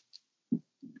stronger.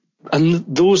 And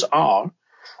those are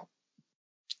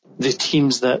the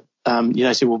teams that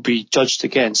United will be judged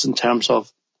against in terms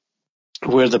of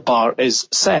where the bar is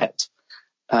set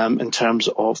in terms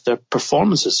of their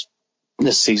performances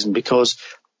this season, because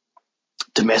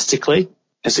domestically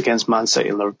it's against Man City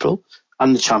and Liverpool,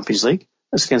 and the Champions League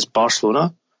it's against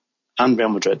Barcelona and Real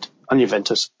Madrid and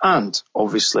Juventus and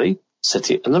obviously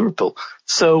City and Liverpool.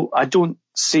 So I don't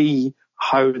see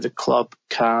how the club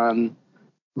can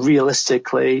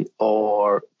realistically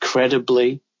or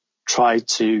credibly tried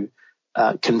to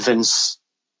convince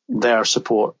their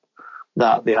support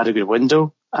that they had a good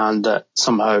window and that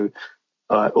somehow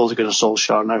Ole Gunnar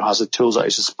Solskjaer now has the tools at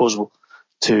his disposal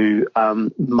to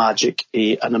magic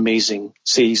an amazing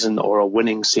season or a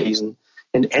winning season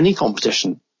in any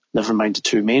competition, never mind the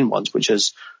two main ones, which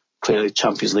is clearly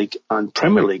Champions League and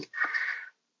Premier League.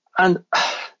 And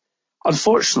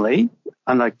unfortunately,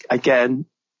 and again,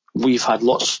 we've had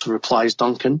lots of replies,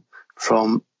 Duncan,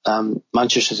 from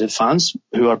Manchester United fans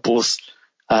who are both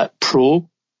pro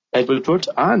Ed Woodward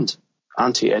and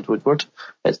anti Ed Woodward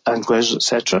and Glazers,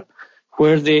 etc.,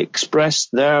 where they express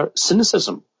their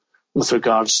cynicism with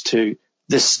regards to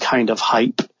this kind of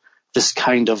hype, this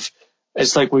kind of,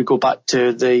 it's like we go back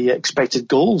to the expected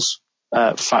goals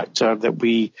factor that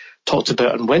we talked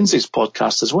about on Wednesday's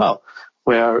podcast as well,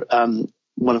 where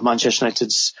one of Manchester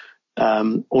United's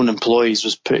own employees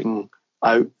was putting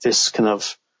out this kind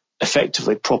of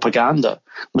effectively propaganda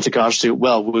with regards to,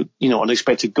 well,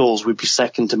 unexpected goals would be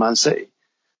second to Man City.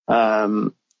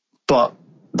 But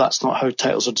that's not how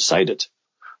titles are decided.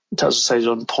 Titles are decided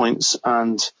on points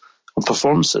and on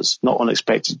performances, not on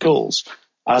expected goals,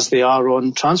 as they are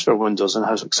on transfer windows and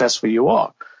how successful you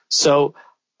are. So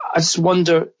I just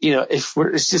wonder, if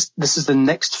this is the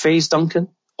next phase, Duncan,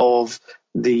 of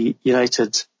the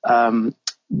United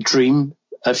dream,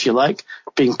 if you like,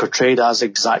 being portrayed as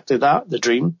exactly that, the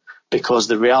dream, because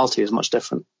the reality is much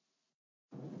different.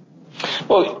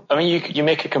 Well, I mean, you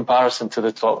make a comparison to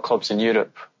the top clubs in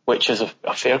Europe, which is a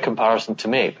fair comparison to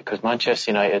make, because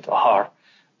Manchester United are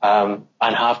and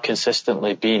have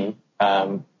consistently been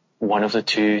one of the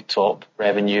two top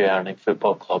revenue-earning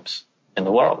football clubs in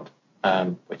the world,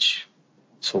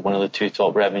 so one of the two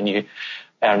top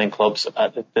revenue-earning clubs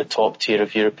at the top tier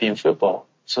of European football.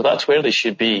 So that's where they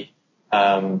should be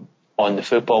on the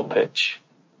football pitch,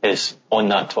 is on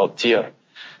that top tier.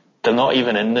 They're not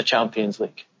even in the Champions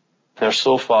League. They're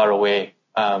so far away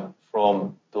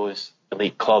from those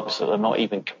elite clubs that they're not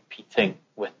even competing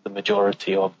with the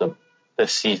majority of them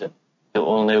this season. The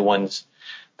only ones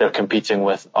they're competing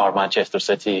with are Manchester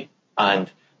City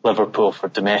and Liverpool for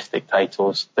domestic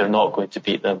titles. They're not going to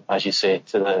beat them, as you say,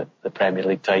 to the Premier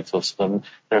League titles. They're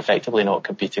effectively not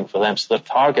competing for them. So their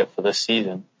target for this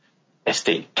season is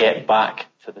to get back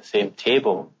to the same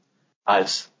table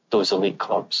as those elite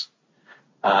clubs.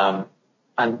 That's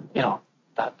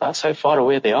how far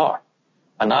away they are.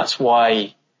 And that's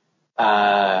why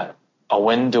a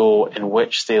window in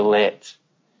which they let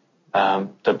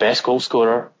their best goal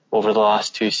scorer over the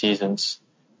last two seasons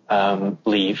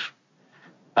leave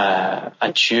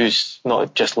and choose,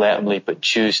 not just let him leave, but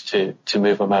choose to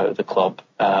move him out of the club.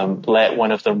 Let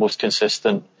one of their most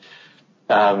consistent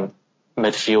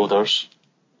midfielders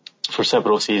for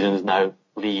several seasons now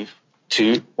leave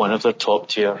to one of their top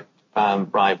tier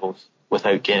rivals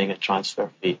without getting a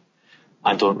transfer fee,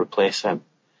 and don't replace him.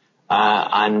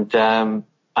 And then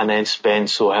spend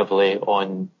so heavily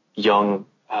on young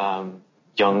and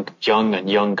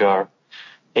younger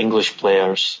English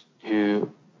players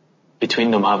who,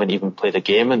 between them, haven't even played a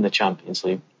game in the Champions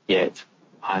League yet.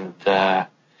 And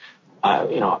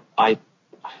I've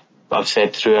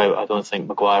said throughout, I don't think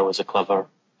Maguire was a clever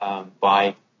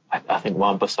buy. I think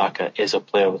Wan-Bissaka is a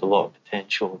player with a lot of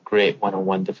potential, a great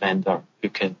one-on-one defender who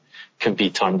can be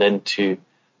turned into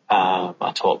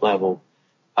a top level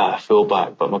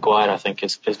fullback. But Maguire, I think,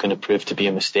 is going to prove to be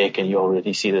a mistake, and you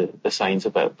already see the signs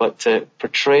of it. But to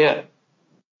portray it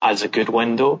as a good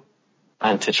window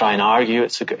and to try and argue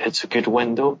it's a good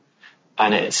window,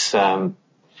 and it's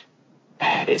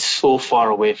so far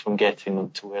away from getting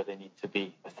them to where they need to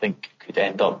be, I think could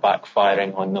end up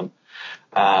backfiring on them.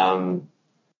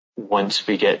 Once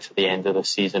we get to the end of the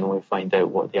season, we find out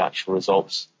what the actual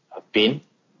results have been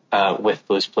with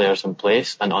those players in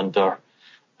place and under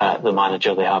the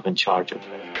manager they have in charge of.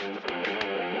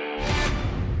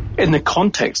 In the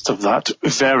context of that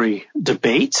very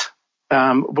debate,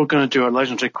 we're going to do our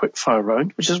legendary quickfire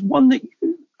round, which is one that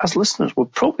you, as listeners, will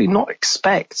probably not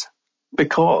expect,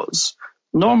 because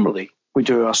normally we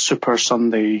do a Super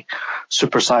Sunday,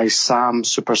 Super Size Sam,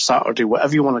 Super Saturday,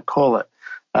 whatever you want to call it,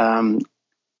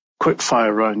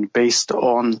 quickfire round based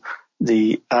on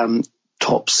the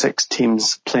top six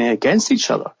teams playing against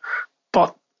each other.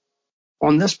 But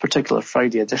on this particular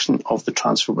Friday edition of the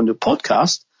Transfer Window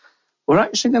podcast, we're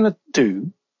actually going to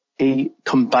do a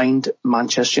combined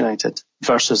Manchester United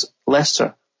versus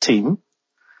Leicester team.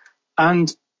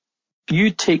 And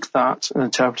you take that and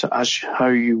interpret it as how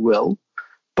you will,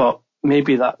 but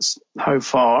maybe that's how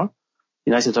far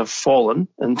United have fallen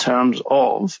in terms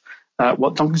of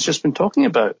what Duncan's just been talking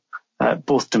about.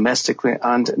 both domestically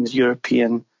and in the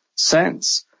European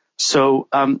sense. So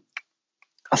I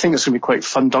think it's going to be quite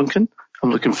fun, Duncan. I'm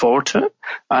looking forward to it.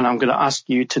 And I'm going to ask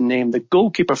you to name the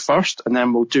goalkeeper first, and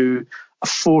then we'll do a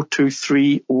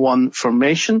 4-2-3-1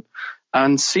 formation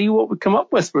and see what we come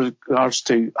up with regards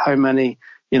to how many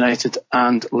United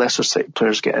and Leicester City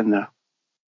players get in there.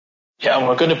 Yeah, and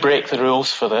we're going to break the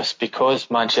rules for this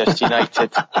because Manchester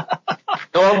United...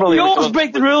 Normally, you always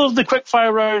break the rules in the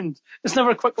quickfire round. It's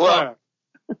never a quickfire.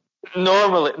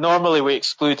 Well, normally we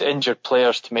exclude injured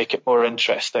players to make it more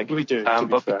interesting. We do,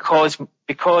 but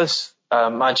because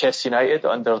Manchester United,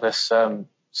 under this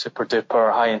super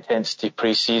duper high intensity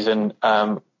pre-season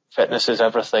fitness is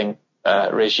everything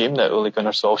regime that Ole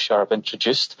Gunnar Solskjaer have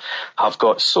introduced, have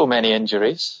got so many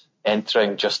injuries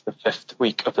entering just the 5th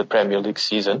week of the Premier League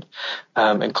season,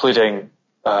 including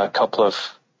a couple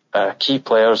of key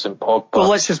players in Pogba. Well,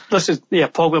 let's just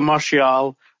Pogba,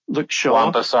 Martial, Luke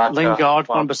Shaw, Lingard,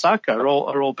 Wan-Bissaka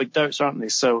are all big doubts, aren't they?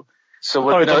 So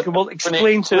we'll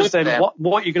explain to us then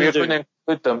what you're going to do.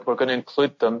 We're going to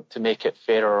include them to make it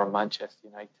fairer on Manchester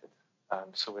United.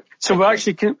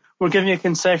 We're giving a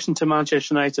concession to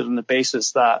Manchester United on the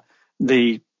basis that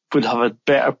they would have a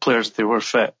better players if they were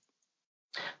fit.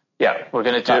 Yeah, we're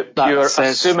going to do it.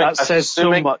 That says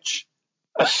so much.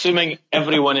 Assuming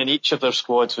everyone in each of their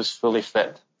squads was fully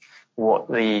fit, what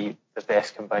the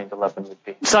best combined 11 would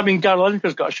be. Does that mean Gary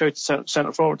Lineker's got a shout to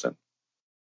centre forward then?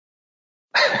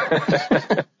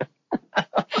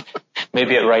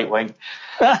 Maybe at right wing.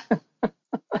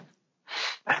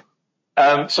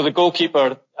 So the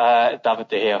goalkeeper, David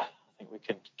De Gea. I think we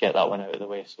can get that one out of the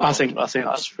way. So I think that's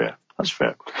fair. That's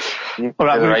fair. All right,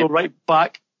 I'm going to go right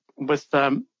back with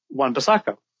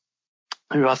Wan-Bissaka,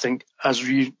 who I think, as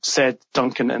you said,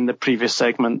 Duncan, in the previous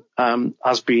segment,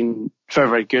 has been very,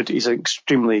 very good. He's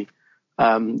extremely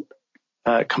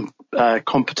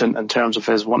competent in terms of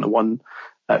his one-to-one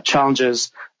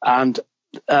challenges. And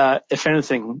if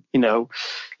anything,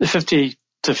 the 50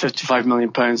 to 55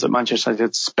 million pounds that Manchester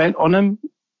United spent on him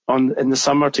in the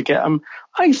summer to get him,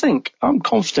 I'm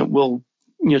confident will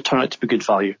turn out to be good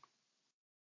value.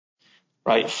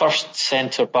 Right, first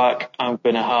centre back, I'm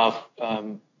going to have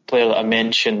player that I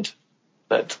mentioned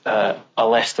that a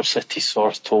Leicester City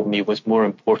source told me was more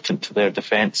important to their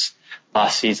defence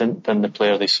last season than the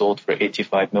player they sold for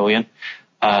 85 million.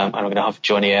 And I'm going to have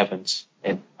Johnny Evans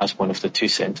in as one of the two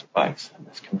centre backs in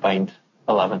this combined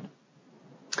 11.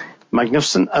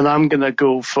 Magnificent. And I'm going to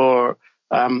go for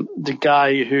the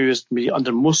guy who is going to be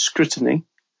under most scrutiny,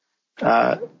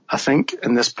 I think,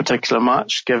 in this particular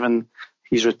match, given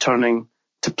he's returning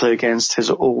to play against his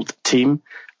old team.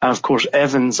 And of course,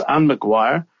 Evans and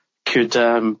Maguire could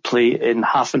play in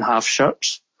half and half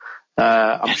shirts.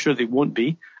 I'm sure they won't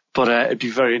be, but it'd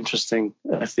be very interesting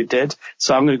if they did.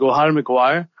 So I'm going to go Harry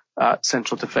Maguire at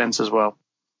central defence as well.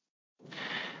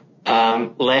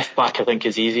 Left back, I think,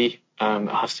 is easy. It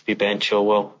has to be Ben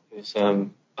Chilwell, who's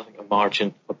I think a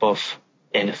margin above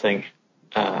anything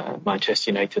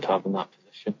Manchester United have in that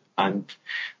position,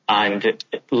 and it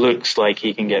looks like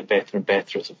he can get better and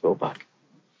better as a fullback.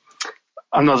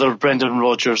 Another Brendan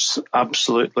Rodgers,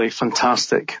 absolutely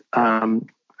fantastic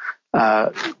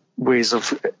ways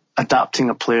of adapting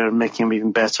a player and making him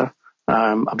even better.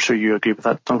 I'm sure you agree with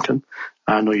that, Duncan.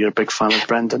 I know you're a big fan of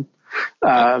Brendan.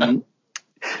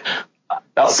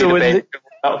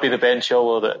 That'll be the Ben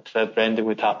Chilwell that Brendan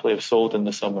would happily have sold in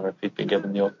the summer if he'd been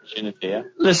given the opportunity. Yeah.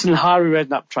 Listen, Harry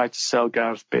Redknapp tried to sell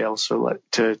Gareth Bale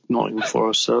to Nottingham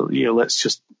Forest, so let's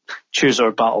just choose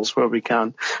our battles where we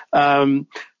can.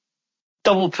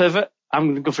 Double pivot. I'm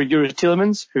going to go for Youri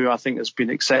Tielemans, who I think has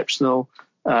been exceptional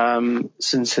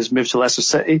since his move to Leicester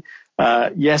City.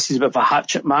 Yes, he's a bit of a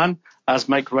hatchet man, as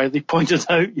Mike Riley pointed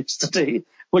out yesterday,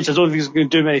 which I don't think is going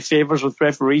to do many favours with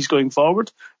referees going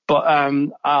forward. But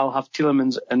I'll have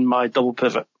Tielemans in my double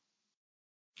pivot.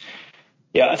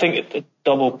 Yeah, I think at the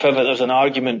double pivot, there's an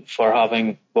argument for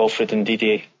having Wilfred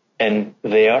Ndidi in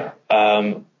there.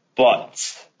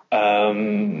 But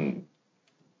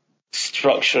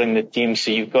structuring the team,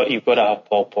 so you've got to have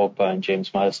Paul Pogba and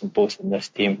James Maddison both in this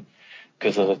team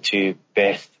because they're the two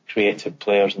best creative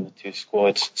players in the two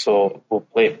squads. So we'll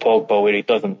play Pogba where he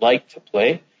doesn't like to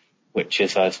play, which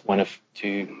is as one of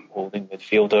two holding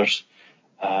midfielders.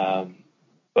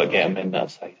 But get him in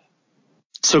that side.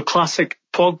 So classic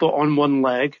Pogba on one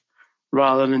leg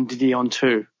rather than Ndidi on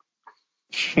two.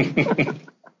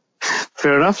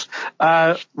 Fair enough.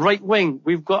 Right wing,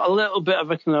 we've got a little bit of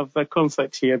a kind of a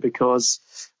conflict here because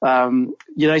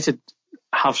United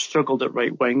have struggled at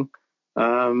right wing,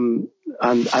 and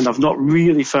I've not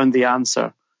really found the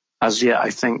answer as yet, I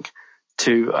think,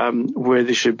 to where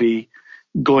they should be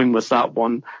going with that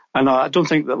one. And I don't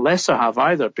think that Leicester have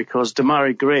either, because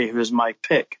Demarai Gray, who is my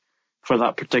pick for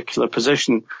that particular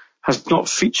position, has not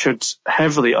featured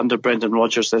heavily under Brendan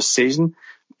Rodgers this season.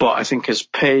 But I think his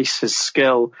pace, his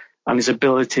skill, and his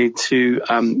ability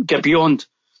to get beyond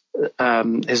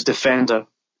his defender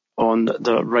on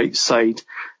the right side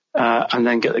and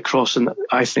then get the cross, and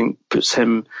I think puts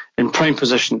him in prime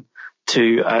position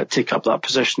to take up that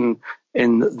position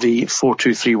in the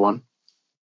 4-2-3-1.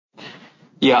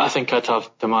 Yeah, I think I'd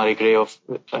have Demarai Gray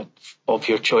of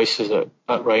your choices at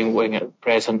right wing at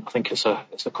present. I think it's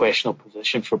a questionable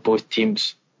position for both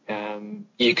teams.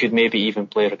 You could maybe even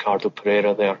play Ricardo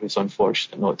Pereira there, who's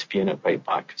unfortunate not to be in at right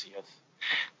back, because he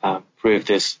has proved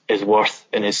his worth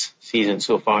in his season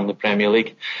so far in the Premier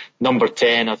League. Number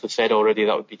 10, as I said already,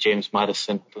 that would be James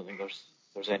Maddison. I don't think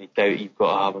there's any doubt you've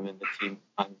got to have him in the team.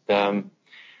 And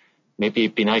maybe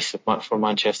it'd be nice for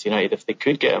Manchester United if they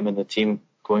could get him in the team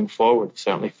going forward. It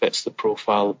certainly fits the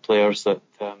profile of players that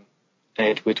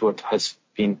Ed Woodward has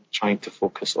been trying to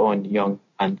focus on, young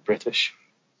and British.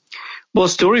 Well,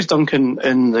 stories, Duncan,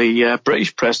 in the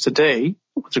British press today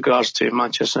with regards to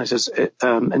Manchester United's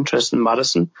interest in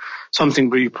Maddison. Something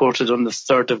we reported on the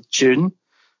 3rd of June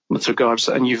with regards,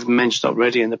 and you've mentioned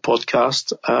already in the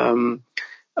podcast. And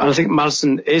I think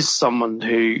Maddison is someone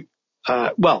who,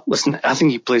 listen, I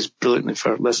think he plays brilliantly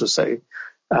for Leicester City,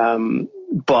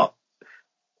 but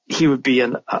he would be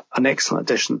an excellent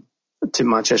addition to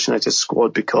Manchester United's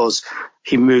squad, because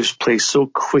he moves play so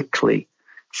quickly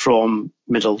from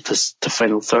middle to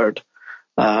final third.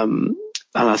 And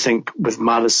I think with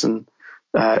Maddison,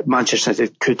 Manchester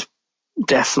United could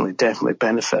definitely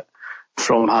benefit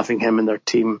from having him in their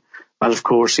team. And of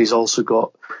course, he's also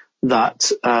got that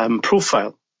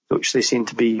profile, which they seem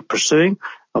to be pursuing,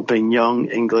 of being young,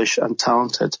 English and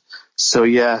talented. So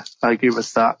yeah, I agree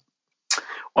with that.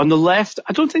 On the left,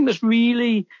 I don't think there's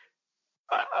really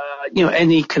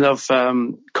any kind of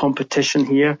competition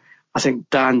here. I think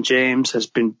Dan James has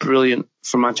been brilliant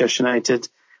for Manchester United.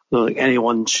 I don't think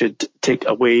anyone should take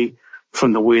away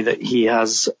from the way that he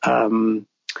has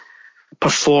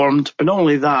performed, but not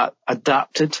only that,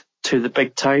 adapted to the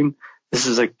big time. This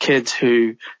is a kid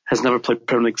who has never played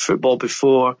Premier League football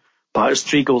before, but has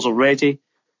 3 goals already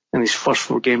in his first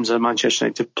 4 games as a Manchester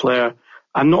United player.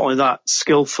 And not only that,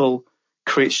 skillful,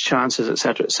 creates chances,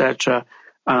 etc., etc.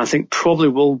 And I think probably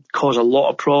will cause a lot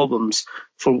of problems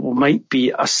for what might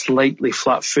be a slightly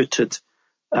flat-footed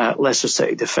Leicester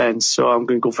City defence. So I'm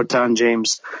going to go for Dan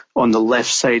James on the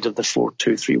left side of the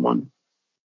 4-2-3-1.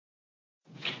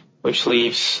 Which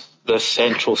leaves the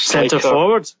central striker. Centre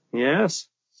forward, yes.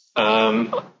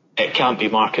 It can't be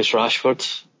Marcus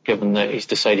Rashford, given that he's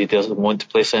decided he doesn't want to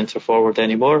play centre forward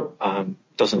anymore.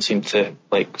 Doesn't seem to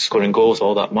like scoring goals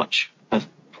all that much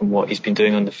from what he's been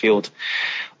doing on the field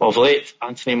of late.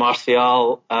 Anthony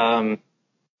Martial,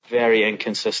 very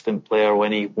inconsistent player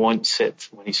when he wants it,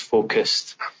 when he's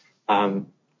focused,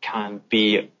 can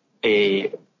be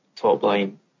a top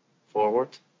line forward,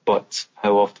 but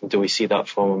how often do we see that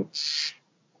from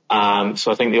him?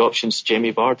 So I think the option's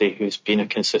Jamie Vardy, who's been a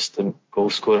consistent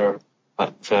goal scorer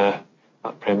at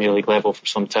Premier League level for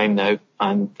some time now,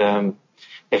 and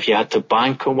if you had to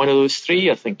bank on one of those 3,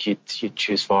 I think you'd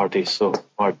choose Vardy. So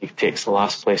Vardy takes the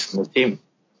last place in the team.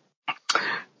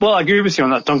 Well, I agree with you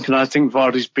on that, Duncan. I think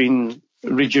Vardy's been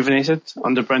rejuvenated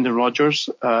under Brendan Rodgers.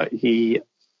 He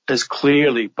is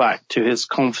clearly back to his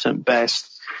confident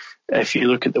best. If you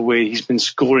look at the way he's been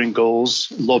scoring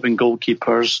goals, lobbing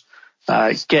goalkeepers,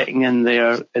 getting in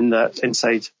there in the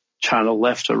inside channel,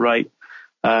 left or right,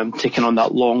 taking on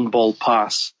that long ball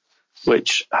pass,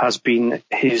 which has been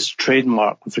his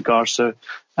trademark with regards to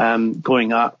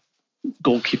going at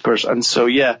goalkeepers. And so,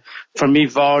 yeah, for me,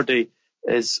 Vardy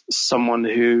is someone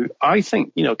who I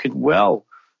think, could well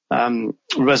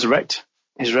resurrect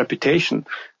his reputation.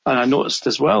 And I noticed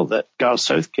as well that Gareth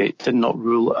Southgate did not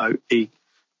rule out a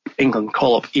England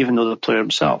call-up, even though the player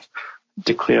himself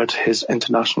declared his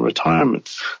international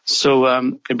retirement. So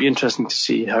it'd be interesting to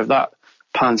see how that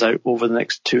pans out over the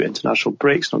next 2 international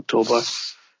breaks in October.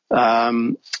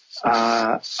 And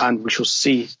we shall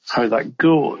see how that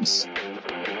goes.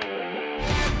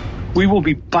 We will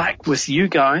be back with you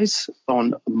guys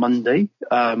on Monday,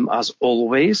 as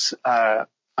always,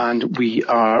 and we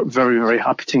are very, very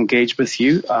happy to engage with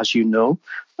you, as you know.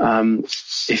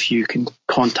 If you can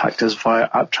contact us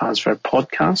via @Transfer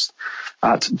Podcast,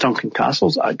 at Duncan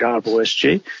Castles, at Garbo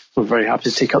SJ, we're very happy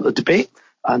to take up the debate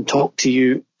and talk to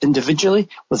you individually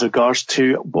with regards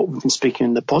to what we've been speaking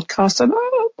in the podcast and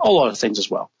all other things as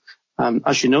well.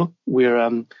 As you know,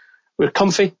 we're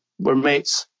comfy, we're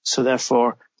mates, so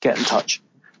therefore get in touch.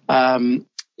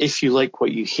 If you like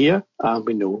what you hear, and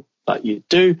we know that you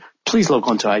do, please log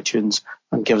on to iTunes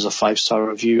and give us a 5-star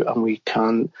review, and we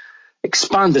can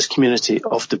expand this community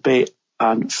of debate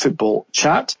and football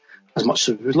chat as much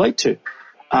as we would like to.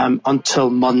 Until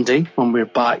Monday, when we're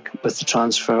back with the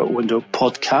Transfer Window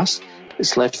podcast,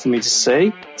 it's left for me to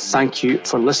say thank you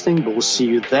for listening. We'll see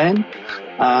you then,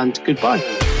 and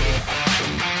goodbye.